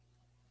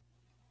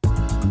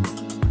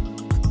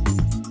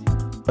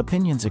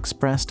Opinions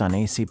expressed on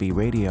ACB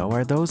Radio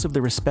are those of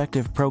the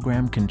respective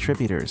program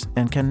contributors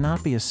and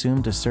cannot be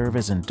assumed to serve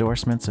as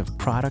endorsements of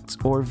products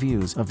or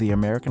views of the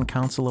American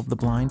Council of the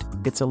Blind,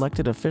 its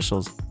elected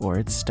officials, or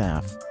its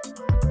staff.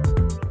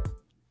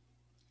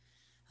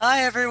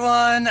 Hi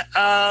everyone,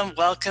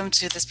 welcome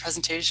to this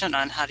presentation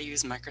on how to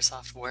use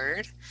Microsoft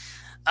Word.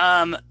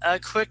 A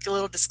quick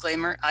little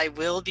disclaimer, I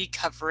will be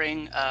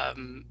covering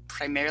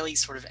primarily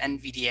sort of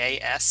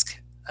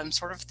NVDA-esque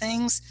sort of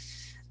things,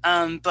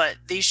 but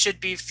these should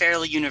be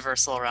fairly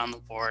universal around the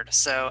board.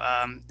 So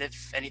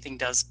if anything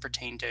does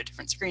pertain to a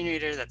different screen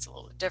reader, that's a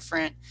little bit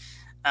different.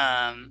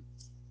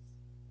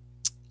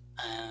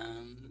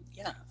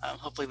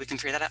 Hopefully we can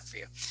figure that out for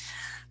you.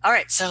 All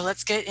right, so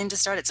let's get into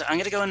started. So I'm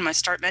going to go in my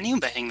Start menu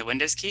by hitting the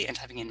Windows key and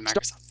typing in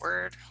Microsoft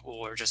Word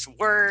or just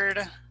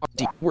Word.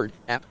 Word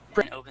app.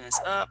 And open this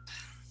up.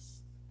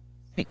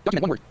 Hey,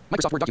 document 1 Word.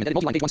 Microsoft Word document edit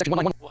multi-line page 1 section 1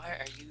 line 1. Why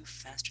are you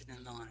faster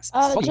than the last?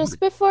 Just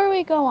before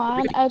we go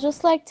on, I'd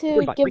just like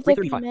to give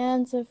the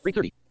commands if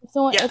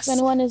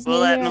anyone is new here. We'll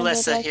let here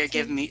Melissa like here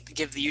give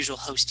the usual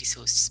hosty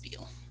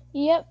spiel.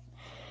 Yep.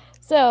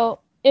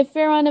 So if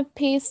you're on a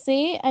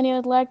PC and you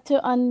would like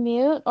to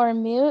unmute or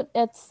mute,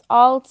 it's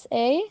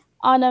Alt-A.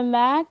 On a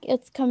Mac,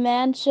 it's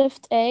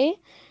Command-Shift-A.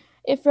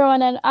 If you're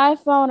on an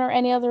iPhone or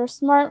any other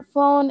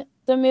smartphone,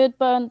 the mute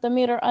button, the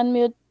mute or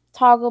unmute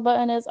toggle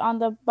button is on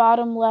the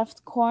bottom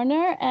left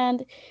corner.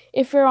 And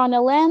if you're on a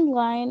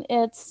landline,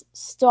 it's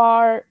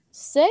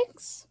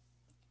 *6,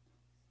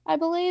 I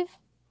believe.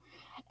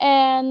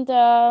 And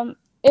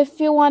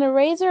if you want to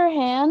raise your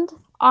hand,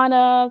 on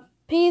a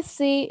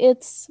PC,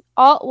 it's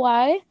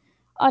Alt-Y.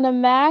 On a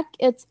Mac,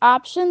 it's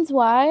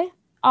Options-Y.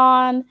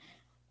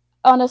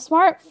 On a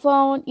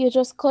smartphone, you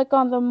just click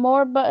on the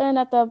More button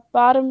at the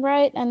bottom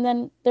right, and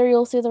then there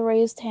you'll see the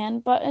raised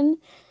hand button.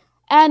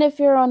 And if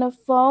you're on a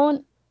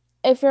phone,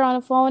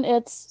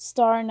 it's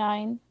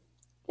 *9.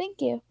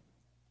 Thank you.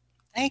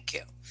 Thank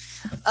you.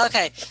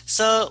 Okay,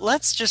 so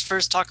let's just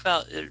first talk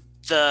about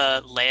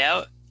the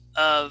layout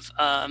of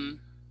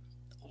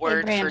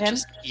Word. Hey, Brandon,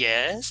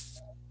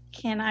 yes.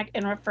 Can I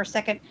interrupt for a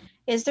second?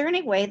 Is there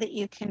any way that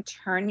you can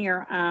turn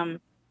your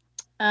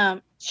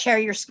share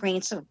your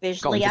screen so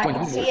visually I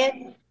can see it?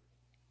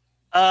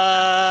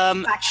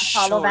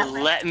 Sure,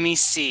 let me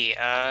see.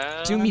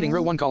 Zoom meeting,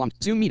 row 1 column.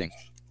 Zoom meeting.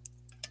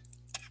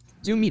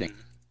 Zoom meeting.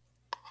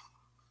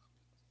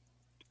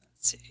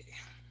 Let's see.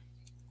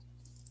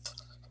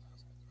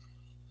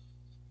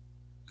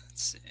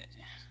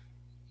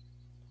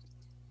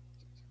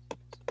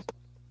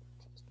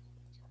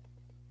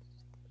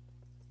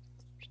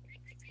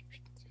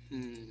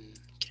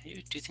 Can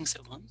you do things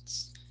at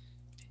once?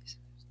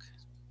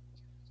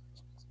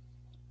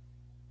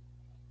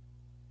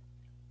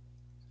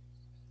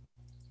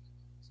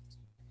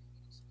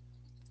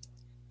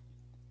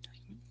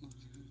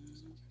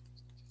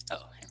 Oh,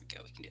 here we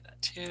go. We can do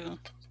that too.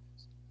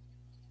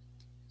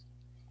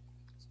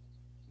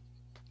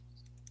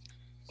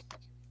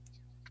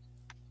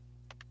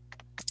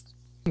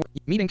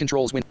 Meeting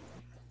controls win.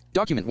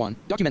 Document 1.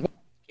 Document 1.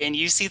 Can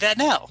you see that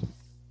now?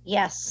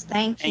 Yes,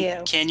 thank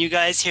you. Can you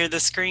guys hear the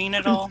screen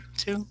at all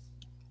too?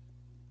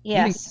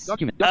 Yes.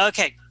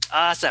 Okay,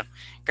 awesome.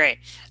 Great.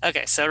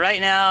 Okay, so right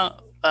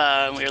now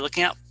we're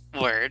looking at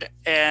Word,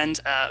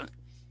 and I'm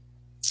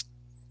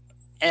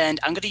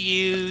going to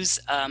use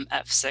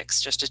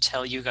F6 just to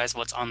tell you guys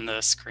what's on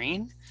the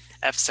screen.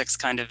 F6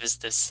 kind of is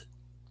this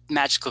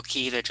magical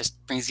key that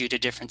just brings you to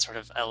different sort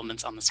of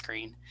elements on the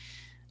screen.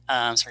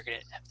 So we're going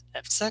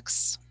to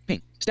F6.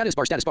 Hey, status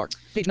bar, status bar.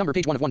 Page number,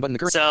 page 1 of 1 button.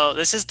 So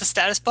this is the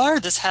status bar.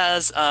 This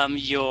has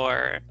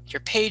your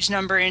page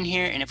number in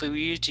here, and if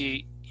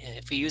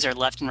we use our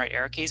left and right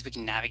arrow keys, we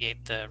can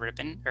navigate the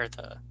ribbon or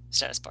the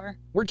status bar.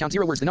 Word count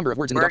 0 words, the number of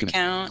words in the document.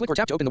 Count. Click or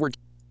tap to open the word.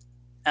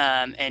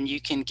 And you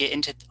can get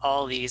into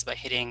all these by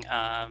hitting,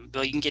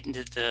 you can get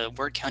into the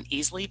word count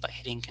easily by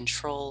hitting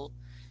Control,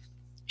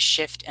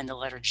 Shift, and the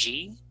letter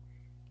G.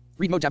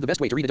 Read mode tab, the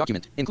best way to read a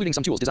document, including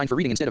some tools designed for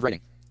reading instead of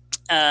writing.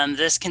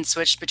 This can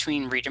switch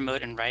between reader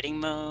mode and writing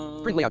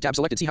mode. Print layout tab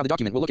selected, see how the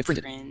document will look if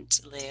printed. Print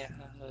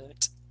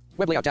layout.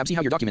 Web layout tab, see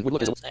how your document would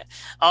look as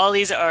all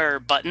these are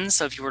buttons,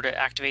 so if you were to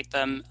activate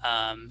them,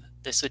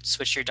 this would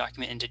switch your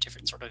document into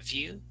different sort of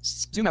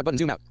views. Zoom out button,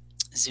 zoom out.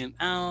 Zoom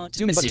out.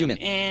 Zoom in button, zoom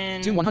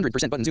in. Zoom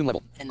 100% button, zoom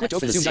level. And click that's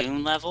to open the the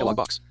zoom level. Dialog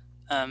box.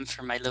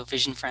 For my low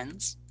vision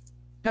friends.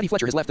 Patty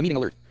Fletcher has left the meeting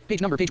alert. Page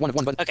number, page 1 of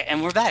 1 button. Okay,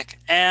 and we're back.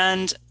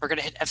 And we're going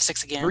to hit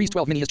F6 again. Maurice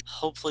 12 mini is...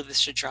 Hopefully this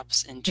should drop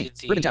us into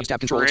the ribbon tabs, tab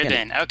control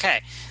ribbon.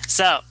 Okay,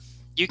 so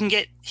you can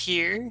get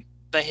here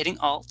by hitting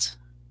Alt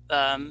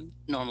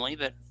normally,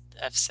 but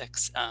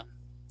F6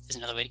 is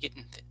another way to get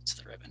into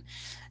the ribbon.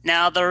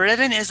 Now the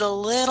ribbon is a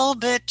little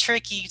bit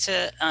tricky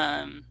to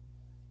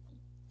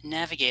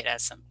navigate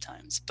at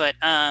sometimes, but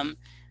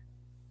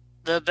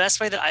the best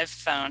way that I've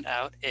found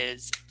out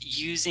is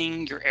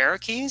using your arrow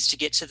keys to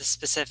get to the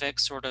specific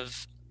sort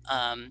of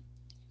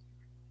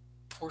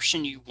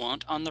portion you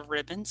want on the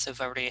ribbon. So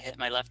if I were to hit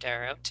my left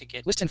arrow to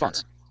get list and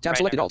fonts, tab right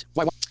selected arrow,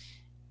 Alt.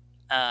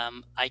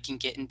 I can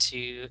get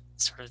into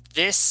sort of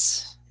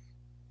this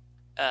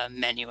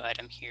menu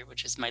item here,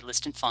 which is my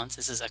list and fonts.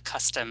 This is a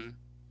custom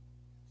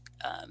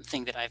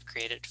thing that I've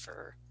created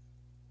for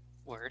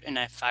Word. And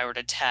if I were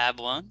to tab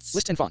once,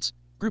 List and fonts.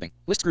 Grouping.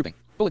 List grouping.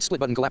 Bullet split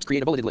button collapse.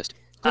 Create a bulleted list.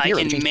 Click I the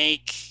arrow to can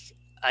change.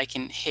 I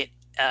can hit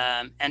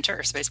enter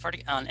or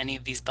spacebar on any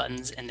of these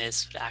buttons, and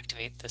this would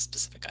activate this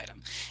specific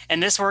item.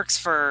 And this works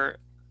for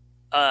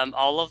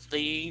all of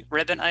the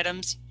ribbon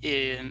items.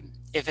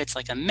 If it's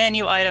like a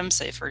menu item,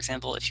 say for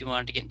example, if you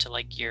wanted to get into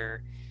like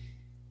your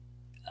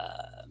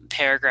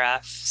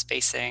paragraph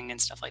spacing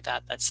and stuff like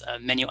that, that's a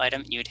menu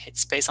item. You would hit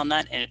space on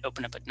that and it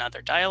open up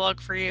another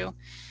dialog for you.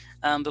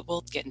 But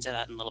we'll get into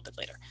that in a little bit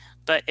later.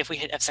 But if we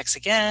hit F6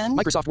 again,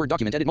 Microsoft Word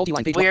document edit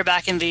multi-line page. we are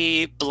back in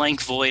the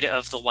blank void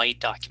of the white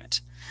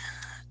document.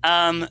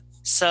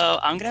 So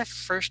I'm going to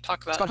first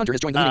talk about Scott Hunter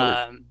has joined the meeting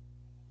alert.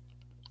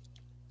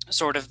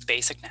 Sort of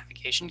basic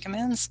navigation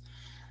commands.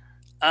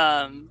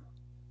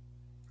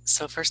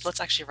 So first, let's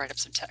actually write up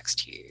some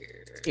text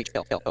here.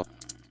 H-L-L-O.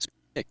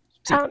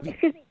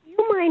 Excuse me, do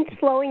you mind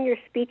slowing your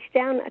speech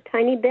down a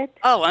tiny bit?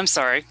 Oh, I'm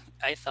sorry.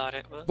 I thought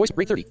it was. Voice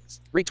rate 30.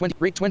 Rate 20.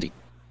 Rate 20.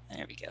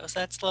 There we go. Is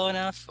that slow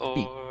enough?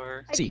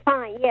 Or C.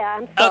 Fine, yeah,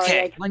 I'm sorry.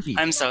 okay, Line P.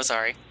 I'm so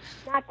sorry.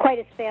 I'm not quite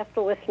as fast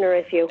a listener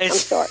as you. I'm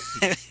sorry.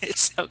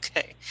 It's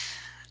okay.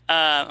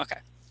 Okay.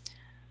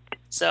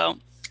 So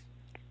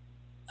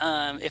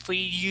if we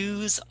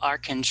use our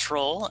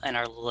control and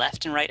our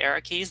left and right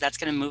arrow keys, that's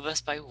going to move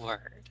us by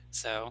word.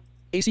 So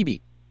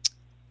ACB.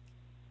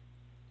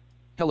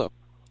 Hello.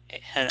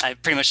 I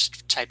pretty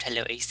much typed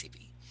hello ACB.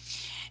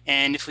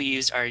 And if we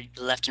use our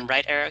left and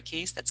right arrow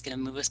keys, that's going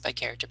to move us by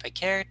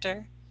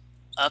character.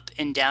 Up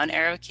and down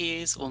arrow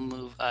keys will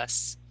move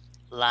us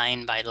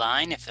line by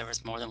line if there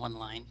was more than one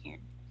line here.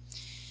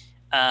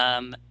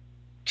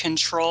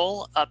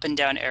 Control up and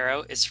down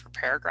arrow is for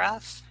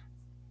paragraph.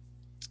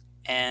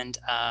 And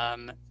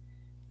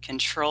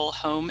control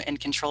home and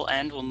control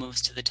end will move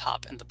us to the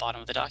top and the bottom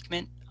of the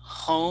document.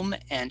 Home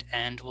and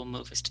end will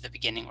move us to the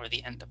beginning or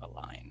the end of a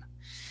line.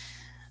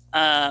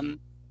 I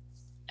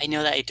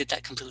know that I did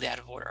that completely out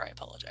of order. I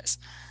apologize.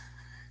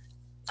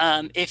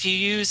 If you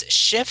use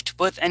Shift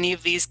with any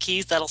of these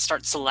keys, that'll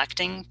start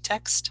selecting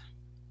text.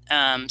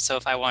 So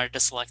if I wanted to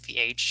select the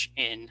H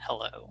in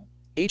hello.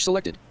 H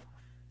selected.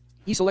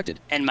 E selected.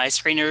 And my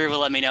screener will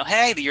let me know,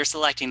 hey, you're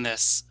selecting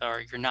this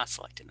or you're not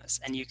selecting this.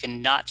 And you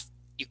can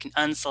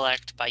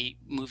unselect by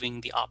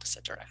moving the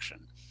opposite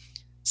direction.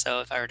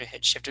 So if I were to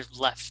hit Shift or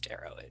left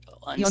arrow, it will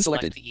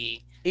unselect the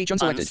E, H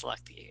unselected.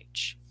 unselect the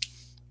H.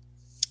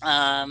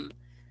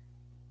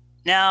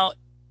 Now,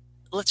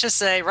 let's just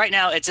say right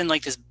now it's in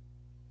like this,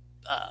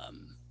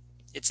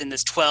 it's in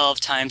this 12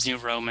 Times New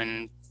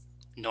Roman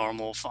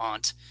normal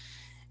font.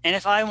 And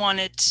if I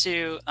wanted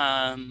to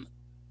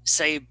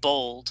say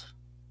bold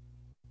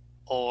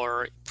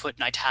or put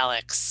in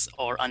italics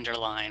or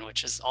underline,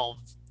 which is all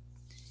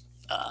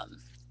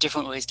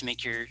different ways to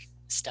make your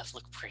stuff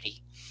look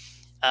pretty.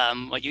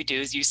 What you do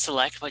is you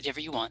select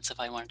whatever you want. So if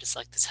I wanted to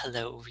select this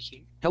hello over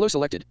here. Hello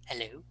selected.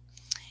 Hello.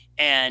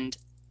 And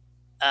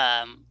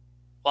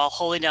while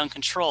holding down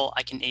control,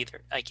 I can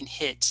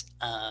hit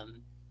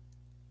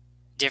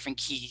different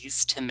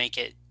keys to make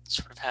it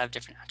sort of have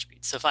different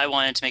attributes. So if I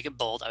wanted to make it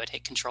bold, I would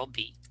hit Control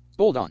B.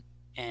 Bold on.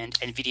 And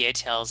NVDA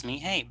tells me,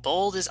 hey,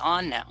 bold is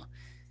on now.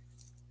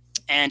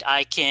 And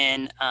I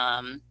can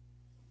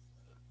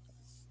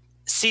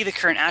see the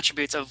current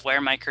attributes of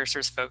where my cursor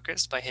is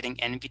focused by hitting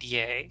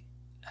NVDA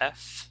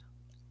F.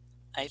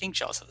 I think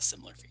JAWS has a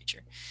similar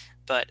feature.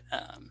 But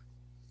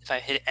if I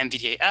hit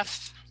NVDA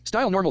F.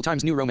 Style normal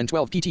Times New Roman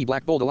 12 PT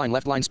black bold align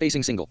left line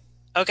spacing single.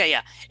 Okay,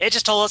 yeah. It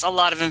just told us a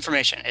lot of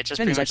information. It just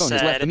pretty much iPhone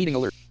has left the said, meeting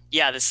alert.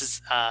 yeah, this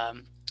is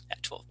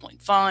at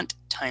 12-point font.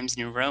 Times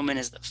New Roman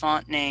is the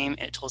font name.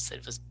 It told us that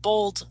it was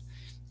bold.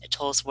 It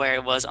told us where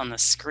it was on the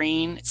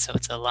screen, so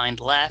it's aligned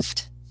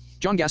left.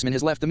 John Gassman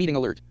has left the meeting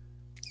alert.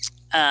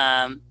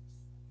 And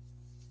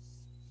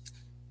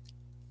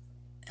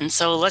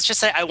so let's just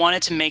say I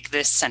wanted to make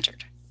this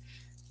centered.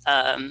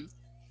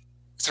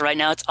 So right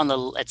now it's on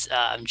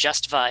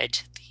justified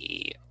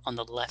on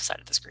the left side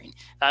of the screen.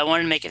 If I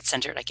wanted to make it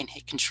centered, I can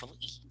hit Control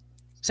E.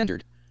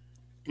 Centered.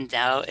 And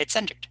now it's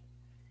centered.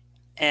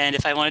 And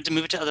if I wanted to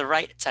move it to the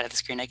right side of the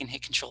screen, I can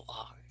hit Control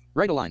R.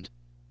 Right aligned.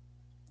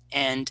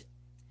 And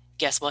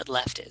guess what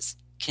left is?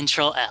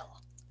 Control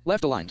L.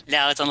 Left aligned.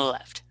 Now it's on the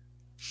left.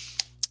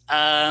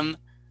 And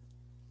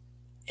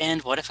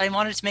what if I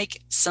wanted to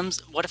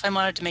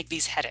make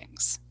these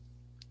headings?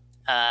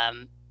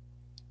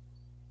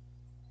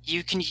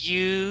 You can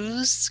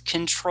use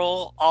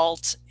Control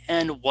Alt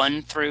and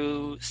 1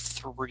 through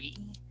 3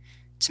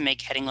 to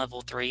make heading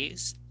level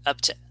 3s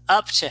up to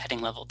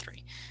heading level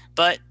 3.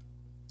 But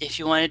if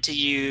you wanted to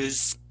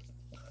use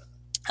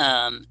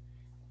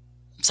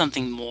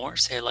something more,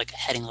 say like a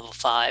heading level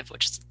 5,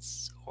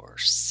 or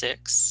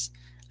 6,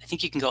 I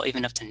think you can go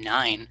even up to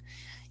 9.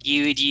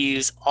 You would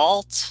use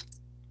Alt,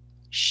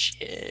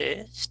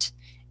 Shift,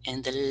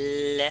 and the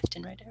left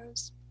and right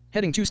arrows.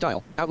 Heading 2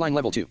 style, outline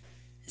level 2.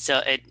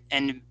 So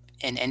and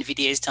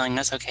NVDA is telling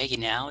us, okay,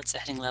 now it's a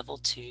heading level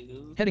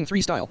 2. Heading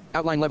 3 style,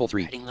 outline level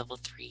 3. Heading level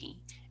 3.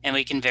 And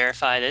we can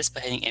verify this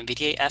by hitting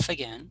NVDA F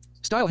again.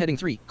 Style heading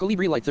 3,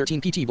 Colibri Light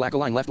 13 PT black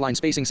align left line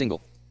spacing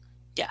single.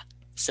 Yeah.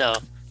 So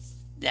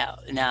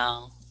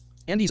now.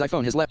 Andy's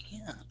iPhone has left.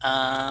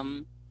 Yeah.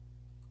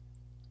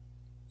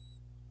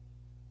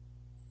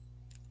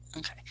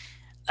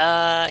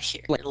 Okay.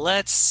 Here.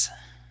 Let's.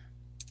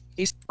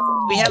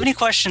 We have any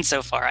questions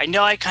so far? I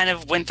know I kind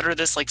of went through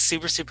this like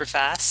super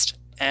fast,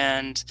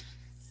 and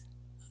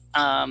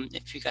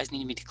if you guys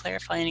need me to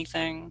clarify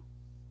anything.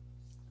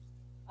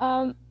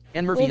 And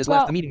Murphy has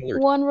left the meeting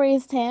alert. One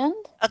raised hand.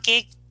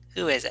 Okay,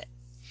 who is it?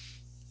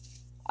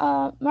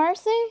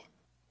 Marcy,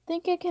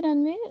 think you can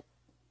unmute.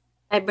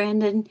 Hi,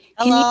 Brandon.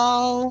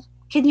 Hello.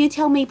 Can you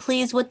tell me,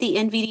 please, what the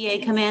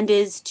NVDA command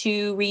is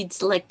to read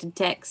selected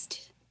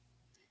text?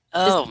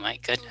 Oh my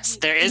goodness,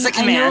 there is a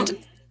command.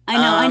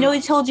 I know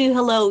it told you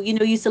hello. You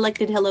know, you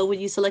selected hello when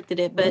you selected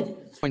it, but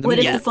what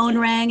if the phone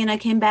rang and I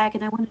came back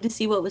and I wanted to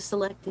see what was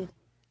selected?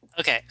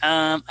 Okay,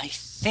 I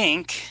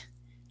think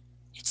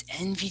it's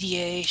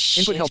NVDA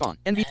shift. Input help on.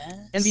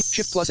 NV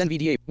shift plus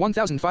NVDA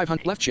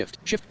 1500 left shift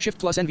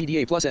plus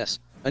NVDA plus S.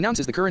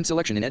 Announces the current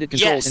selection in edit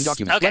controls and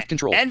documents. Okay. Left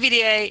control.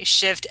 NVDA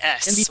shift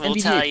S will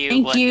tell you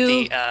Thank what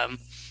you. the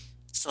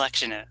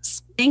selection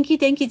is. Thank you.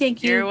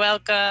 You're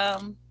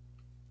welcome.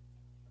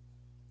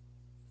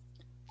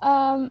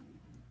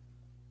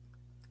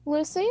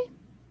 Lucy,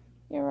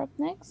 you're up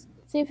next.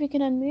 See if you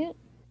can unmute.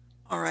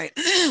 All right.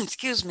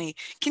 Excuse me.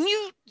 Can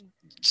you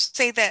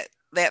say that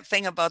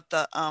thing about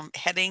the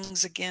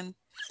headings again?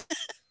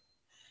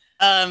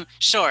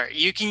 Sure.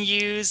 You can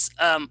use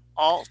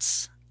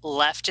Alt,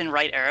 left, and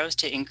right arrows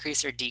to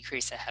increase or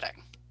decrease a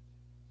heading.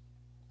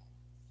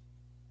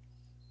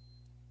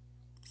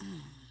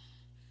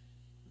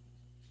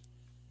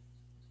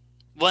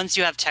 Once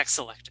you have text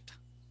selected.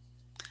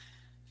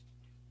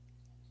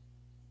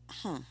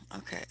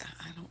 Okay.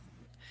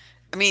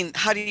 I mean,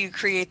 how do you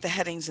create the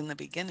headings in the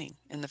beginning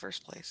in the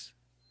first place?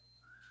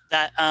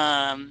 That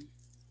I've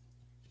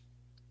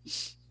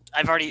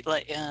already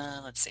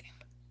let's see.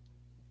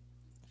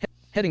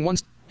 Heading 1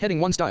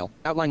 style,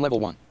 outline level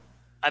 1.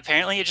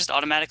 Apparently it just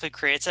automatically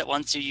creates it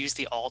once you use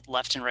the Alt,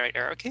 left, and right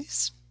arrow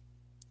keys.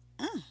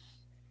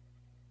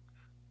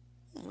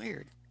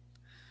 Weird.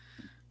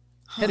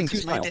 Heading 2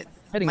 style.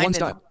 Heading 1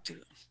 style.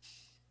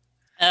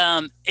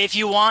 If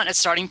you want a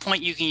starting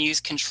point, you can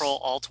use Control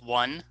Alt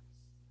 1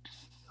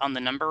 on the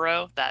number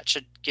row. That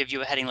should give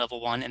you a heading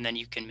level 1, and then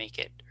you can make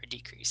it or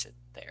decrease it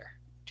there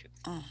too.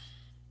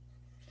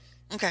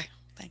 Okay,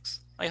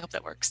 thanks. I hope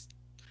that works.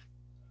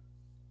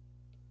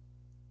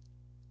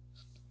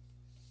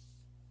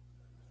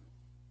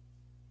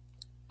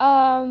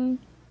 MOE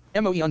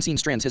Unseen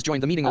Strands has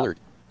joined the meeting alert.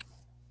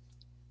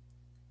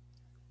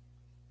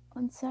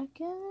 1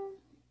 second.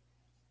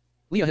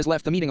 Leah has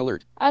left the meeting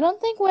alert. I don't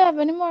think we have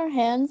any more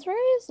hands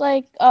raised.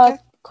 Like,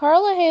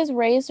 Carla Hayes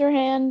raised her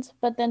hand,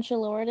 but then she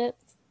lowered it.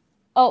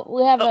 Oh,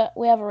 we have a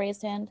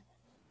raised hand.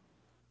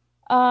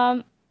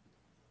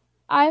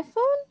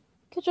 iPhone,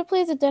 could you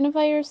please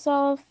identify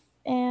yourself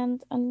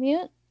and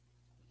unmute?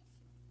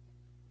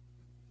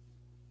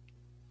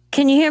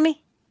 Can you hear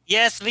me?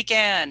 Yes, we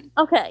can.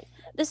 Okay,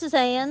 this is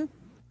Ann,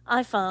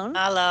 iPhone.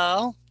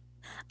 Hello.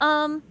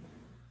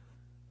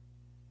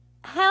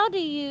 How do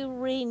you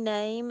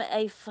rename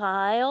a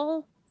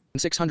file?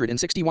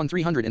 661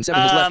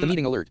 307 has left the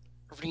meeting alert.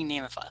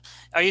 Rename a file.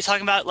 Are you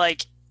talking about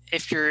like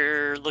if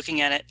you're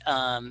looking at it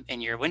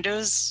in your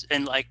Windows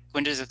and like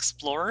Windows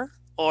Explorer,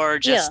 or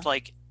just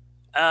like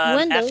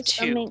Windows?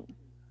 F2?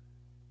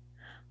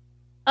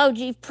 I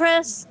mean, you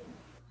press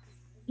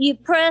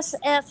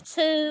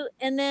F2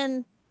 and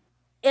then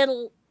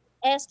it'll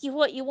ask you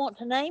what you want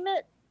to name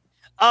it.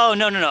 Oh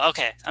no.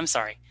 Okay, I'm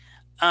sorry.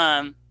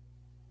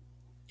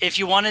 If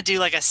you want to do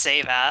like a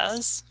save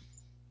as,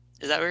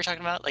 is that what you're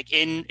talking about? Like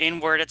in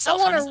Word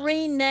itself? I want to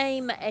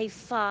rename a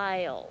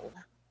file.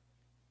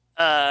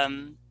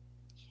 In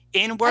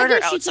Word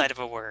or outside of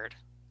a Word?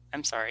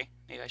 I'm sorry.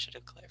 Maybe I should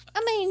have clarified.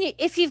 I mean,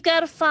 if you've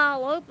got a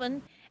file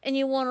open and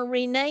you want to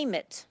rename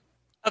it.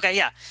 Okay,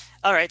 yeah.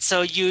 All right.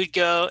 So you would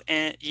go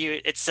and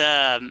it's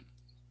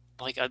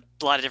like a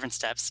lot of different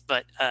steps,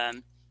 but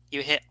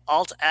you hit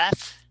Alt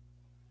F.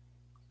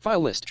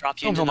 File list.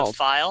 Drop you into the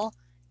file.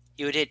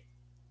 You would hit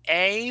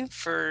A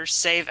for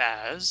save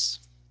as.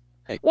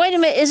 Hey. Wait a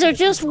minute. Is there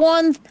just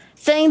one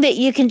thing that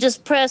you can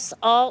just press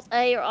Alt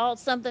A or Alt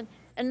something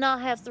and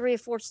not have 3 or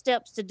 4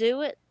 steps to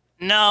do it?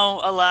 No,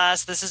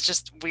 alas, this is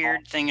just a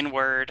weird thing in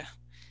Word.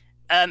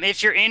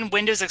 If you're in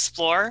Windows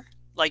Explorer,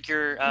 like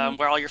your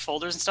where all your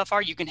folders and stuff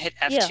are, you can hit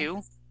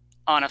F2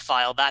 on a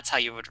file. That's how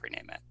you would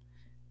rename it.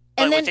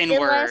 And but then within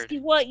it'll Word, ask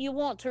you what you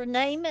want to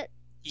name it?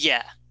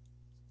 Yeah.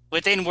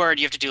 Within Word,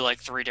 you have to do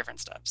like 3 different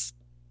steps.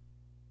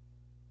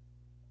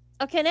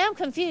 Okay, now I'm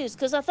confused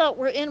because I thought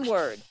we're in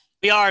Word.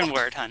 We are in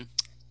Word, hun.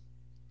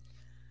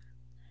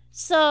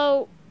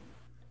 So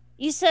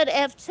you said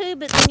F2,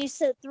 but then you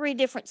said 3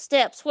 different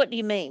steps. What do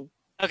you mean?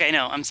 Okay,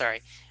 no, I'm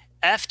sorry.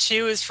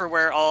 F2 is for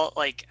where all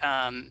like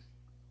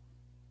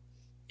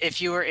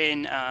if you were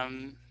in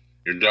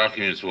your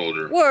documents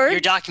folder. Word.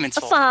 Your documents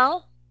a folder.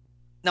 File.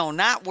 No,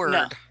 not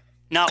Word.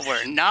 Not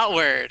Word. Not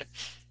Word.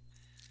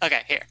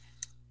 Okay, here.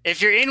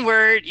 If you're in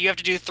Word, you have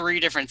to do 3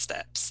 different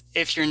steps.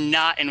 If you're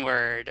not in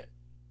Word,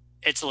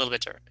 it's a little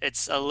bit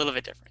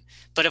different.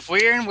 But if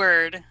we're in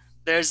Word,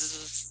 you have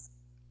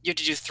to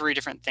do 3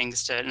 different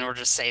things in order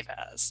to save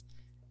as,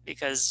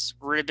 because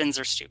ribbons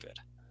are stupid.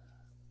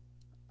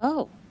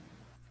 Oh.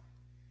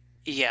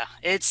 Yeah,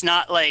 it's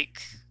not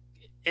like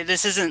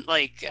this isn't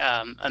like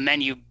a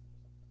menu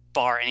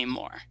bar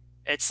anymore.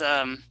 It's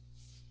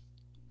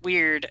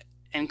weird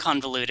and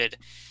convoluted.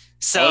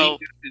 So all you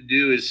have to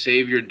do is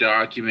save your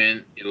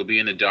document. It'll be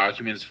in the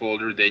documents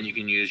folder. Then you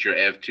can use your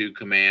F2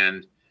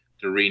 command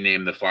to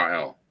rename the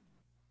file.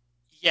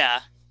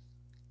 Yeah.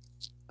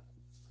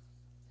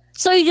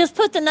 So you just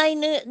put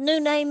the new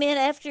name in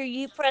after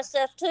you press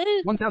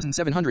F2?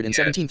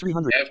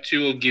 1717,300. F2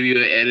 will give you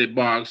an edit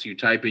box. You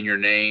type in your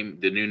name,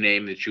 the new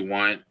name that you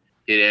want,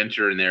 hit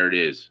enter, and there it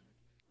is.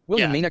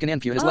 William Manek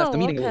and Anfia has left the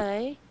meeting.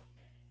 Okay.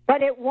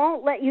 But it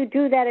won't let you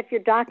do that if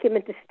your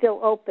document is still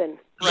open.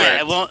 Right,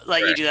 it won't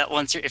let you do that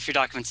if your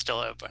document's still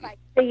open. Right.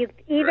 So you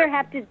either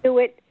have to do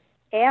it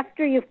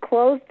after you've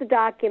closed the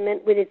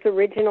document with its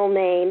original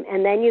name,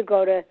 and then you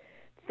go to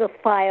the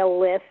file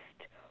list,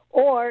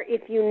 or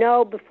if you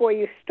know before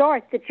you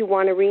start that you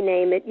want to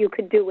rename it, you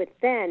could do it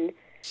then.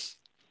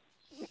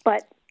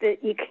 But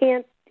you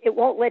can't. It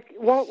won't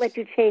let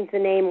you change the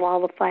name while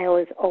the file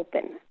is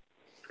open.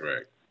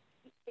 Correct.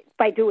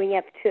 By doing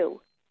F2.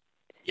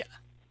 Yeah.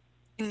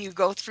 Can you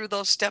go through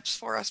those steps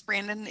for us,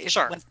 Brandon?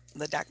 Sure. When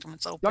the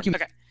document's open.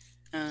 Document. Okay.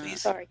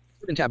 Please. Sorry.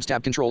 Ribbon tabs,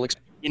 tab control.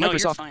 You're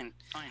Microsoft. fine.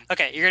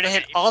 Okay, you're going to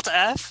hit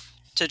Alt-F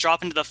to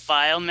drop into the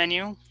File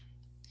menu.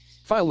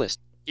 File list.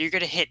 You're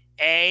going to hit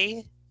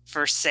A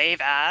for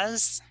Save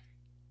As.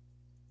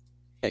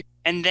 Okay.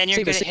 And then you're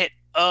Save going as to hit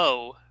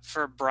O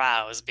for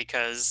Browse,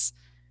 because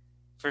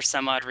for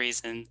some odd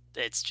reason,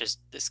 it's just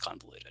this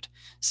convoluted.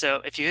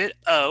 So if you hit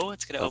O,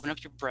 it's going to open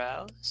up your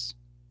browse.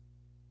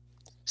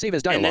 Save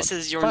as dialog. And this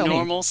is your file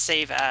normal name.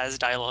 Save As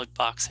dialog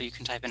box, so you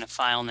can type in a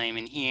file name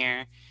in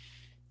here.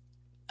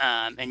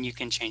 And you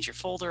can change your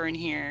folder in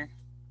here.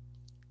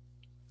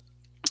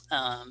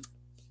 Yeah.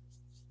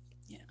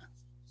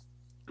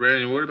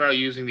 Brandon, what about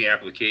using the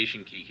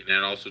application key? Can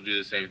that also do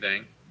the same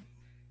thing?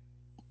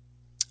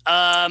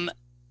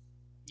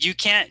 You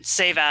can't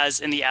save as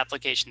in the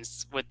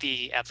applications with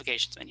the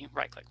applications menu,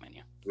 right-click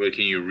menu. But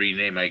can you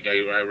rename? I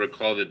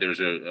recall that there's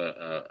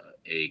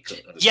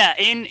Yeah,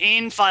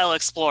 in File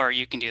Explorer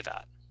you can do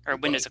that, or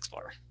Windows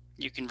Explorer.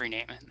 You can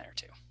rename it in there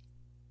too.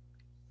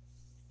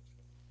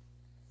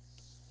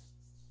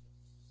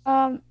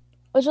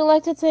 Would you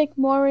like to take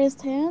more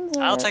raised hands?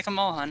 Or... I'll take them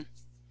all, hon.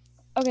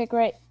 Okay,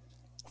 great.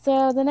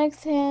 So the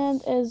next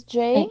hand is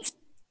Jay.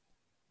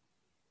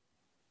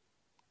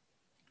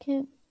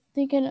 You can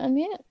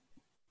unmute?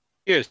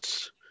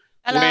 Yes.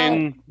 Hello.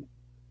 When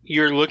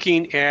you're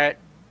looking at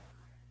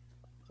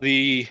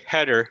the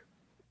header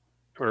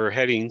or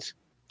headings,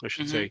 I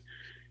should say,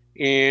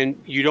 and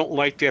you don't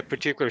like that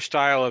particular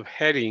style of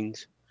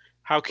headings,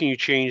 how can you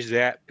change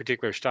that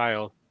particular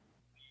style?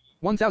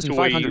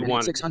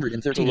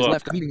 1,513 is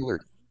left the meeting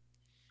alert.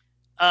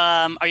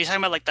 Are you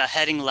talking about like the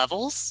heading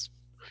levels?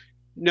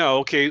 No,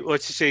 okay,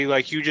 let's just say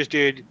like you just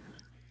did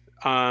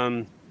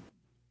Cherie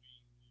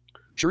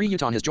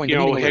Uton has joined the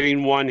meeting alert.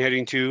 heading 1,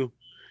 heading 2.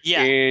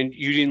 Yeah. And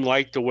you didn't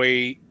like the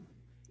way,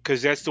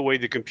 because that's the way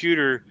the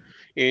computer,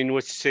 and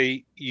let's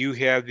say you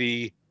have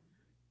the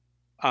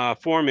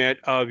format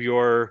of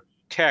your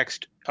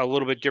text a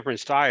little bit different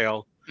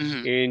style,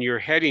 and your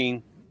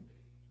heading,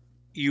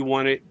 you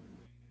want it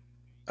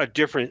a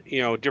different,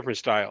 different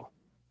style.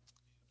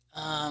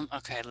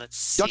 Okay, let's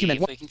see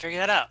if we can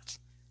figure that out.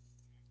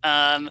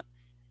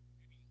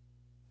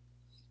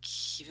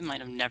 Keep in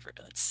mind, I've never.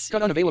 Let's see.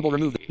 Cut unavailable.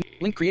 Remove the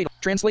link. Create.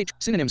 Translate.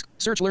 Synonyms.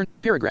 Search. Learn.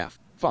 Paragraph.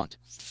 Font.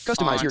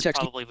 Customize your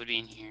text. Probably would be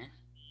in here.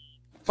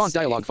 Font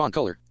dialog. Font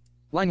color.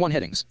 Line 1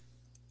 headings.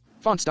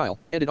 Font style.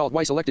 Edit Alt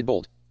Y selected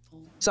bold.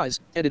 Size.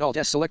 Edit Alt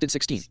S selected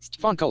 16.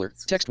 Font color.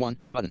 Text 1.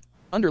 Button.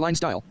 Underline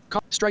style.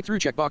 Strike through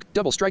checkbox.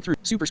 Double strike through.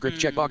 Superscript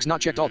checkbox.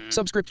 Not checked. Alt.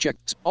 Subscript check.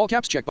 All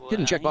caps checkbox.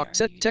 Hidden checkbox.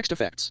 Set text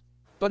effects.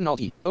 Button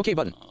Alt E. OK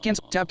button.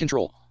 Cancel. Tab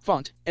control.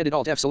 Font. Edit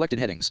Alt F selected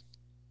headings.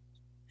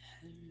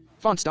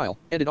 Font style.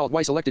 Edit Alt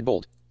Y selected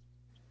bold.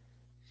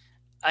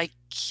 I'm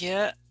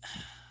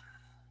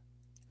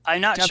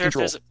not tab sure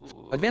control. if there's.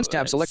 Advanced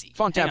tab select.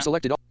 Font tab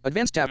selected.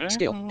 Advanced tab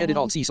scale. Edit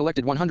Alt C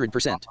selected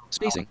 100%.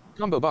 Spacing.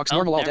 Combo box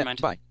normal Alt F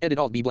by. Edit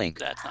Alt B blank.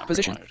 That's not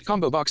Position.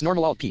 Combo box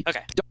normal Alt P.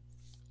 Okay.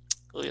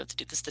 We'll have to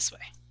do this way.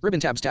 Ribbon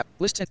tabs tab.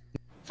 List.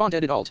 Font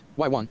edit Alt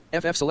Y1.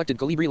 FF selected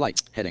Calibri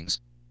light. Headings.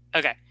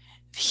 Okay.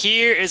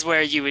 Here is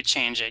where you would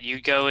change it.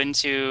 You go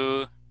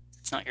into.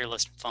 It's not your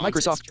list of fonts.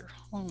 Microsoft. It's your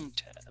home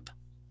tab.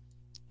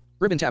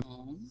 Ribbon tab.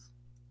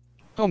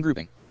 Home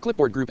grouping.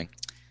 Clipboard grouping.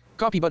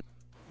 Copy button.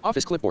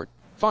 Office clipboard.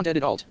 Font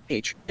edit Alt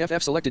H.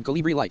 FF selected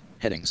Calibri light.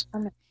 Headings.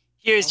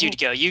 Here's you'd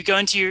go. You go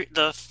into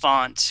the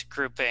font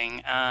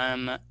grouping.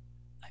 I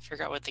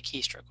forgot what the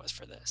keystroke was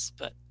for this,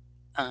 but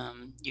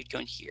you'd go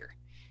in here,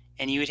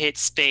 and you would hit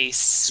space.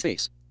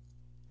 Space.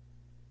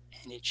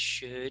 And it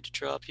should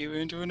drop you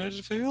into an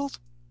edit field.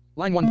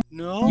 Line 1.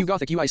 No.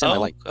 UGothic UI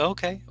semi-light.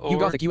 Okay. Or...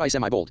 UGothic UI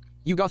semi-bold.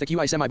 UGothic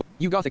UI semi.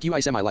 UGothic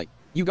UI semi-light.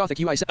 UGothic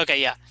UI.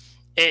 Okay, yeah.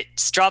 It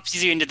drops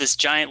you into this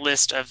giant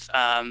list of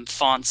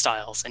font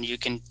styles, and you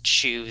can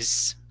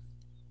choose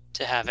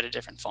to have it a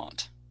different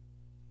font.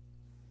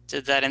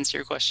 Did that answer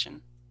your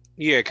question?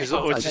 Yeah, because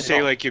let's just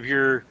say like if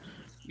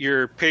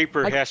your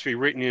paper has to be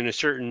written in a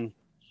certain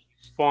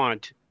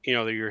font,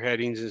 your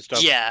headings and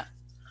stuff. Yeah.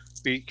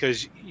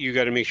 Because you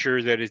got to make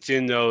sure that it's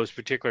in those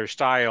particular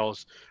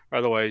styles,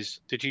 otherwise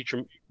the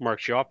teacher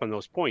marks you up on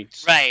those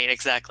points. Right,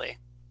 exactly.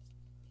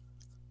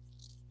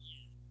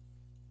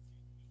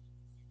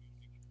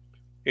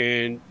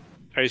 And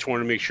I just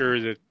want to make sure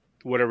that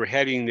whatever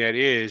heading that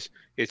is,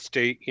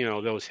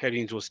 those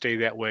headings will stay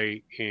that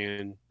way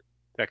in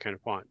that kind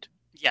of font.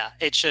 Yeah,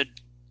 it should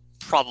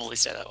probably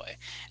stay that way.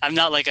 I'm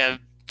not like a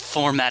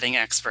formatting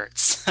expert,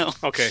 so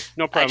okay,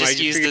 no problem. I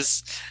just use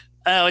this.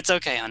 Oh, it's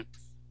okay, hon.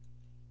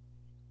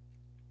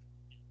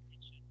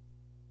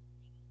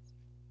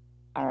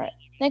 All right,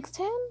 next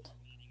hand.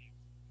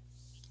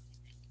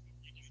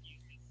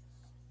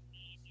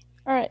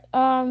 All right,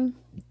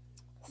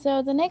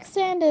 so the next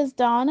hand is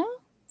Donna.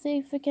 See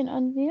if we can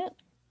unmute.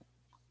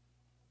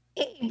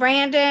 Hey,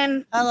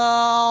 Brandon.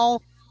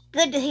 Hello.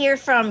 Good to hear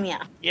from you.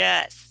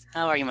 Yes.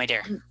 How are you, my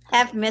dear?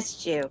 Have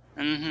missed you.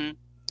 Mm-hmm.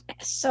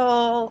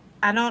 So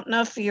I don't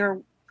know if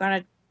you're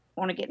gonna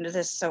want to get into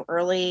this so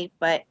early,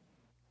 but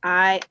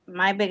my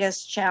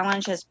biggest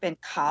challenge has been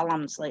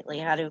columns lately.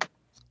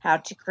 How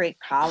to create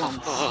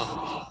columns.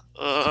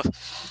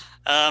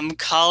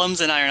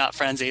 Columns and I are not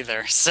friends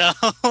either, so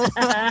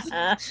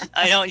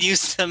I don't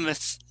use them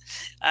as.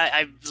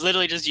 I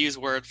literally just use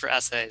Word for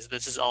essays.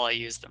 This is all I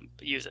use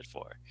it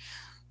for.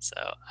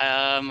 So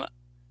I'm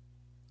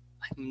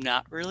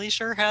not really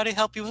sure how to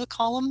help you with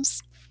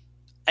columns.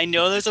 I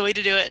know there's a way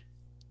to do it,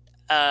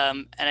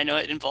 and I know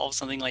it involves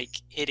something like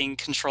hitting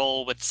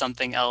Control with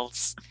something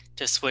else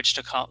to switch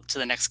to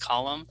the next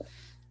column,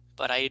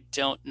 but I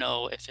don't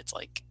know if it's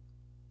like.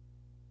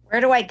 Where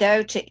do I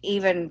go to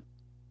even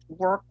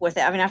work with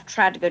it? I mean, I've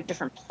tried to go to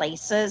different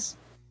places,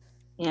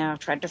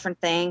 tried different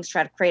things,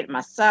 try to create it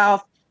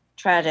myself,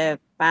 try to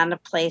find a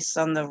place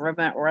on the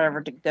ribbon or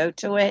whatever to go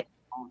to it.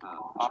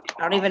 I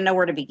don't even know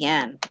where to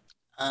begin.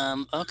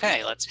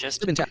 Okay, let's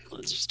just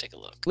take a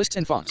look. Lists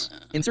and fonts.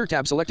 Insert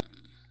tab selected.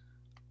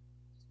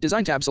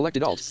 Design tab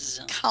selected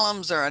Alt.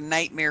 Columns are a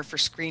nightmare for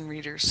screen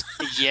readers.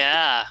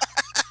 Yeah.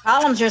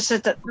 Columns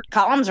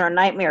are a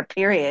nightmare,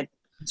 period.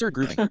 Insert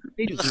grouping.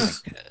 Pages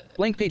grouping.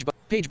 Blank page.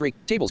 Page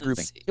break. Tables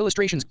grouping.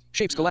 Illustrations.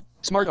 Shapes collapse.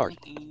 Smart art.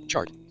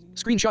 Chart.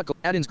 Screenshot.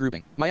 Add-ins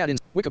grouping. My add-ins.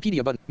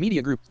 Wikipedia button.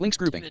 Media group. Links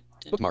grouping.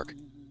 Bookmark.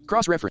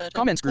 Cross-reference.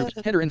 Comments group.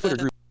 Header and footer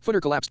group.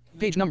 Footer collapsed.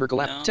 Page number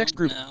collapsed. Text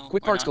group.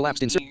 Quick parts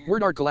collapsed. Insert.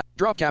 Word art collapsed.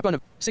 Drop cap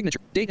on signature.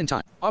 Date and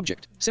time.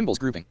 Object. Symbols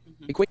grouping.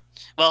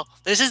 Well,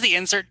 this is the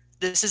insert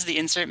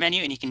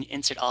menu, and you can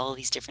insert all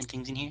these different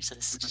things in here. So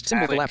this is just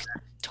symbol collapse.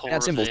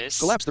 Add symbols.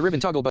 Collapse the ribbon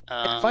toggle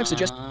button. 5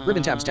 suggest.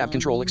 Ribbon tabs tab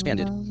control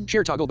expanded.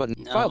 Share toggle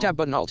button. File tab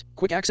button Alt.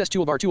 Quick access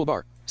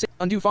toolbar.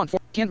 Undo font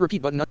form. Can't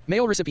repeat button.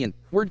 Mail recipient.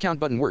 Word count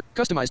button. Word.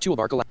 Customize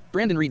toolbar collapse.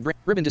 Brandon Reed.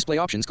 Ribbon display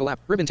options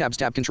collapse. Ribbon tabs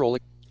tab control.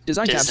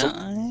 Design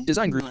tab.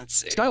 Design group.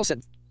 Style set.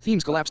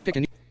 Themes collapse. Pick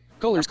a new.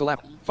 Colors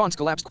collapse. Fonts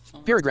collapsed.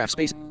 Paragraph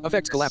space.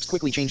 Effects collapsed.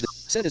 Quickly change the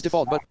set as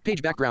default. But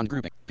page background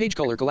grouping. Page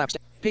color collapsed.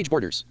 Page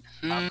borders.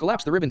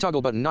 Collapse the ribbon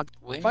toggle button. Not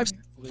 5.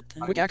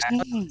 Quick access.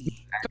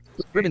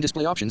 Ribbon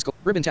display options.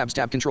 Ribbon tabs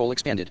tab control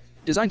expanded.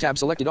 Design tab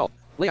selected all.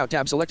 Layout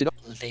tab selected all.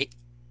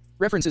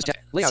 References tab.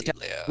 Layout tab.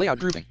 Layout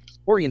grouping.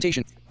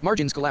 Orientation.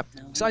 Margins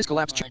collapsed. Size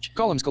collapsed.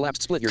 Columns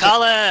collapsed. Split your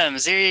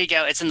columns. There you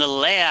go. It's in the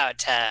layout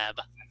tab.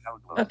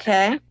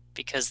 Okay.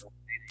 Because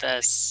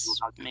this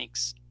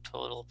makes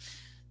total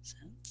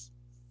sense.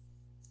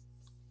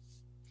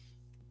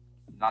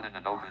 Not in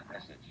an open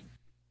message.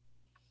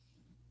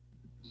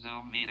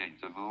 Zoom meeting.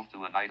 To move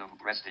to an item,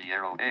 press the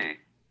arrow A.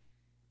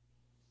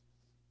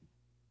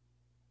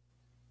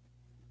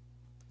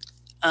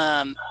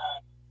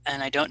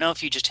 And I don't know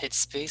if you just hit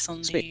space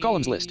on the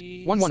columns list.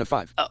 1 of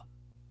 5. Oh,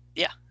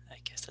 yeah. I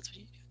guess that's what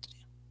you do.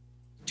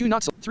 2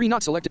 not 3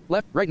 not selected.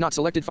 Left, right not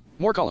selected.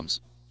 More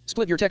columns.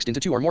 Split your text into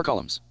 2 or more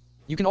columns.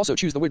 You can also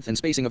choose the width and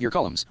spacing of your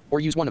columns, or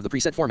use one of the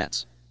preset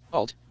formats.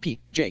 Alt, P,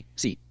 J,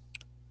 C.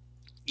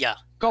 Yeah.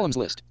 Columns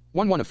list.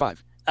 1 of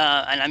 5.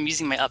 And I'm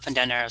using my up and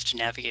down arrows to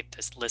navigate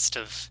this list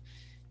of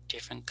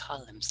different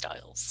column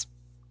styles.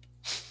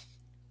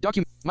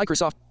 Document.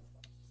 Microsoft.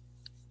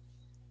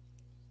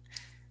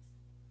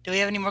 Do we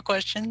have any more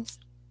questions?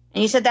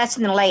 And you said that's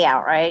in the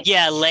layout, right?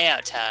 Yeah,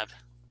 layout tab.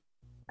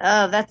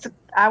 Oh,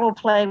 I will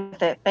play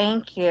with it.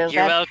 Thank you.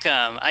 You're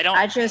welcome.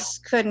 I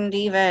just couldn't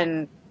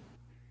even.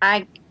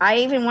 I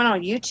even went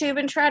on YouTube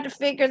and tried to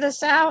figure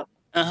this out.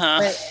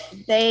 But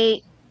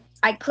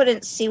I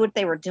couldn't see what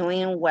they were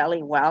doing well,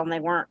 and they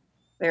weren't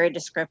very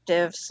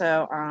descriptive.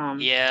 So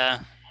yeah,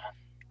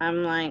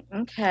 I'm like,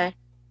 okay.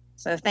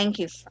 So thank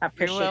you. I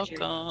appreciate you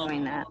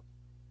doing that.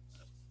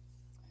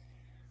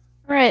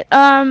 All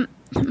right.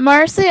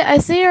 Marcy, I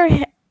see your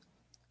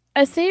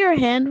I see your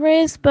hand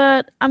raised,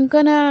 but I'm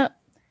gonna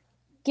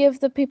give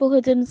the people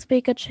who didn't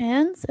speak a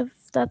chance, if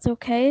that's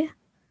okay.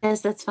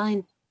 Yes, that's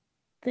fine.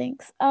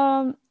 Thanks.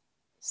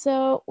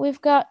 So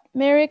we've got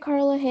Mary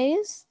Carla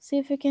Hayes. See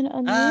if you can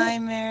unmute. Hi,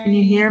 Mary. Can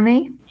you hear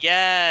me?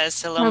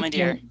 Yes. Hello, my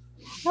dear.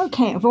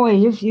 Okay, boy,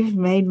 you've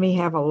made me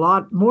have a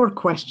lot more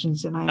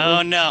questions than I.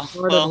 Oh no.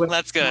 Well,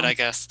 that's good, I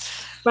guess.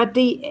 But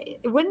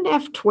wouldn't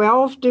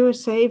F12 do a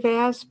save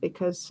as,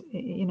 because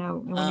when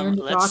you're in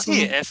the let's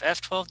see document? if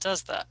F12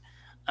 does that.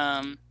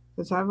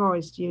 Because I've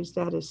always used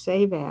that as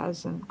save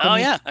as. And oh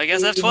yeah, I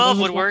guess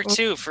F12 would work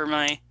too for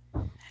my.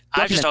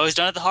 I've just always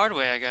done it the hard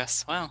way, I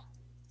guess. Wow.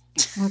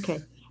 Okay.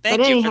 Thank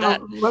but you anyhow,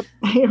 for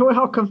that. You're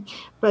welcome.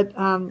 But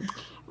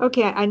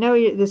okay, I know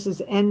this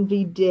is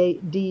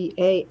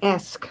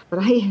NVDA-esque, but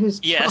I use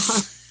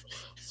yes.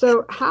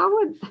 So how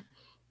would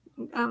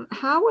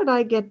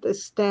I get the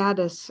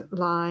status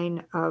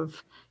line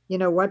of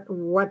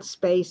what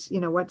space,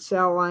 what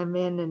cell I'm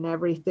in and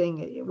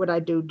everything? Would I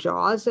do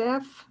JAWS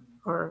F,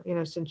 or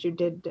since you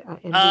did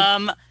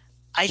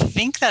I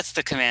think that's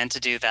the command to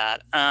do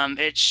that.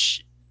 I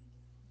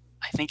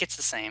think it's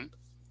the same.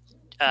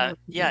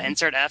 Yeah,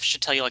 insert F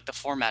should tell you like the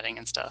formatting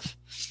and stuff.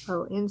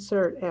 Oh,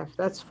 insert F,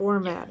 that's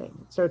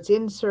formatting. So it's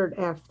insert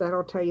F,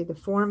 that'll tell you the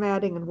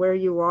formatting and where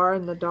you are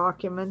in the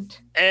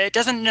document. It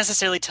doesn't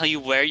necessarily tell you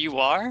where you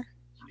are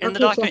in the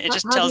document. It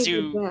just tells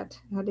you.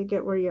 How do you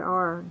get where you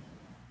are?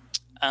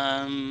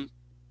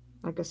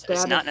 Like a status.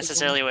 There's not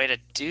necessarily a way to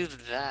do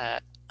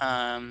that.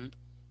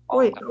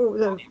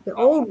 The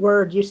old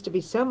word used to be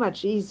so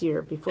much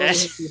easier before we had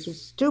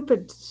these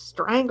stupid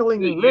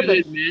strangling ribbons.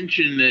 You had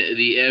mentioned that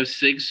the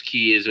F6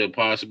 key is a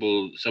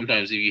possible.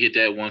 Sometimes if you hit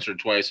that once or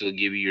twice, it'll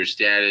give you your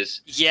status.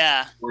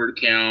 Yeah. Word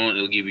count.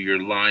 It'll give you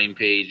your line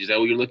page. Is that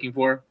what you're looking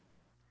for?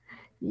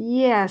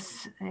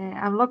 Yes,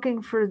 I'm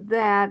looking for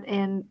that.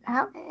 And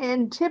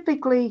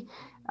typically,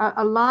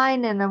 a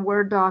line in a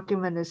Word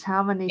document is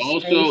how many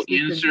Also,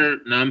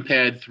 insert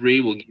numpad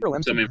 3 will give you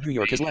some information. New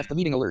York has left the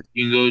meeting alert.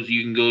 You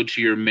can go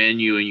to your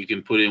menu and you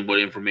can put in what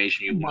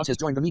information you want has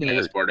joined the meeting the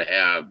alert. taskbar to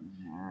have.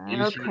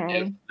 Insert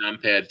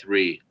numpad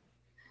 3.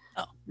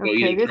 Oh. So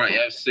either try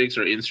F6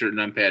 or insert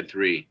numpad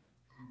 3.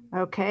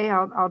 Okay,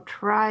 I'll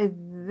try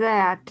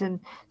that.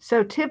 And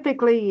so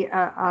typically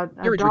a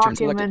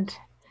document,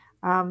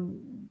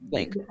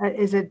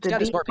 is it the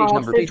Status bar,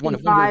 default page number,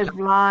 page 55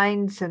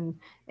 lines and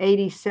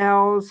 80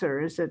 cells, or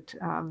is it?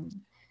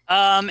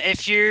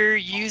 If you're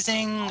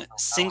using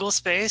single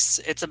space,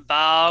 it's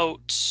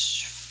about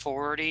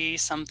 40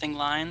 something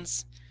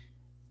lines.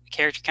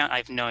 Character count, I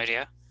have no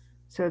idea.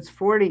 So it's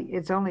 40.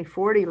 It's only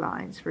 40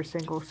 lines for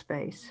single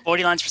space.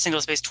 40 lines for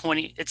single space.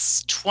 20.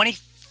 It's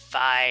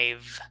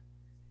 25.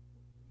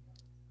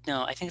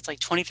 No, I think it's like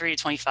 23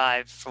 to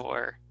 25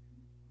 for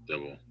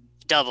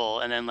double,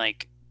 and then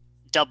like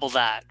double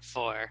that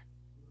for.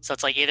 So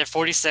it's like either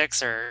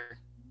 46 or.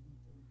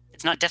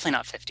 It's definitely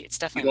not 50. It's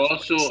definitely. You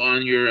also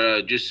on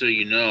your just so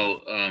you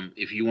know,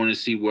 if you want to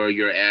see where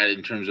you're at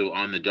in terms of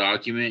on the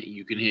document,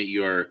 you can hit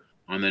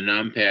on the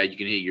numpad. You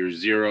can hit your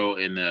 0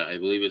 and I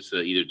believe it's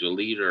either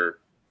delete or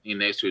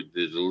next to it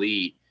the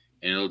delete,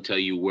 and it'll tell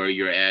you where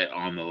you're at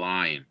on the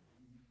line,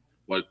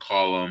 what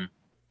column,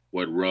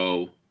 what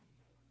row.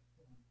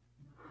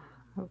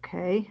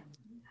 Okay.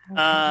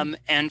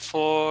 And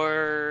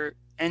for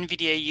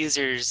NVDA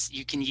users,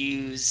 you can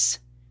use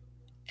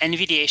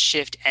NVDA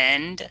Shift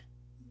End.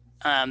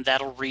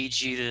 That'll read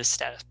you the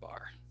status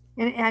bar.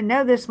 And I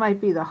know this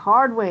might be the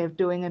hard way of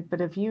doing it, but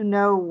if you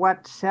know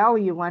what cell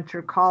you want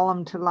your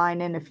column to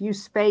line in, if you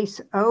space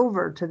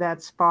over to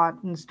that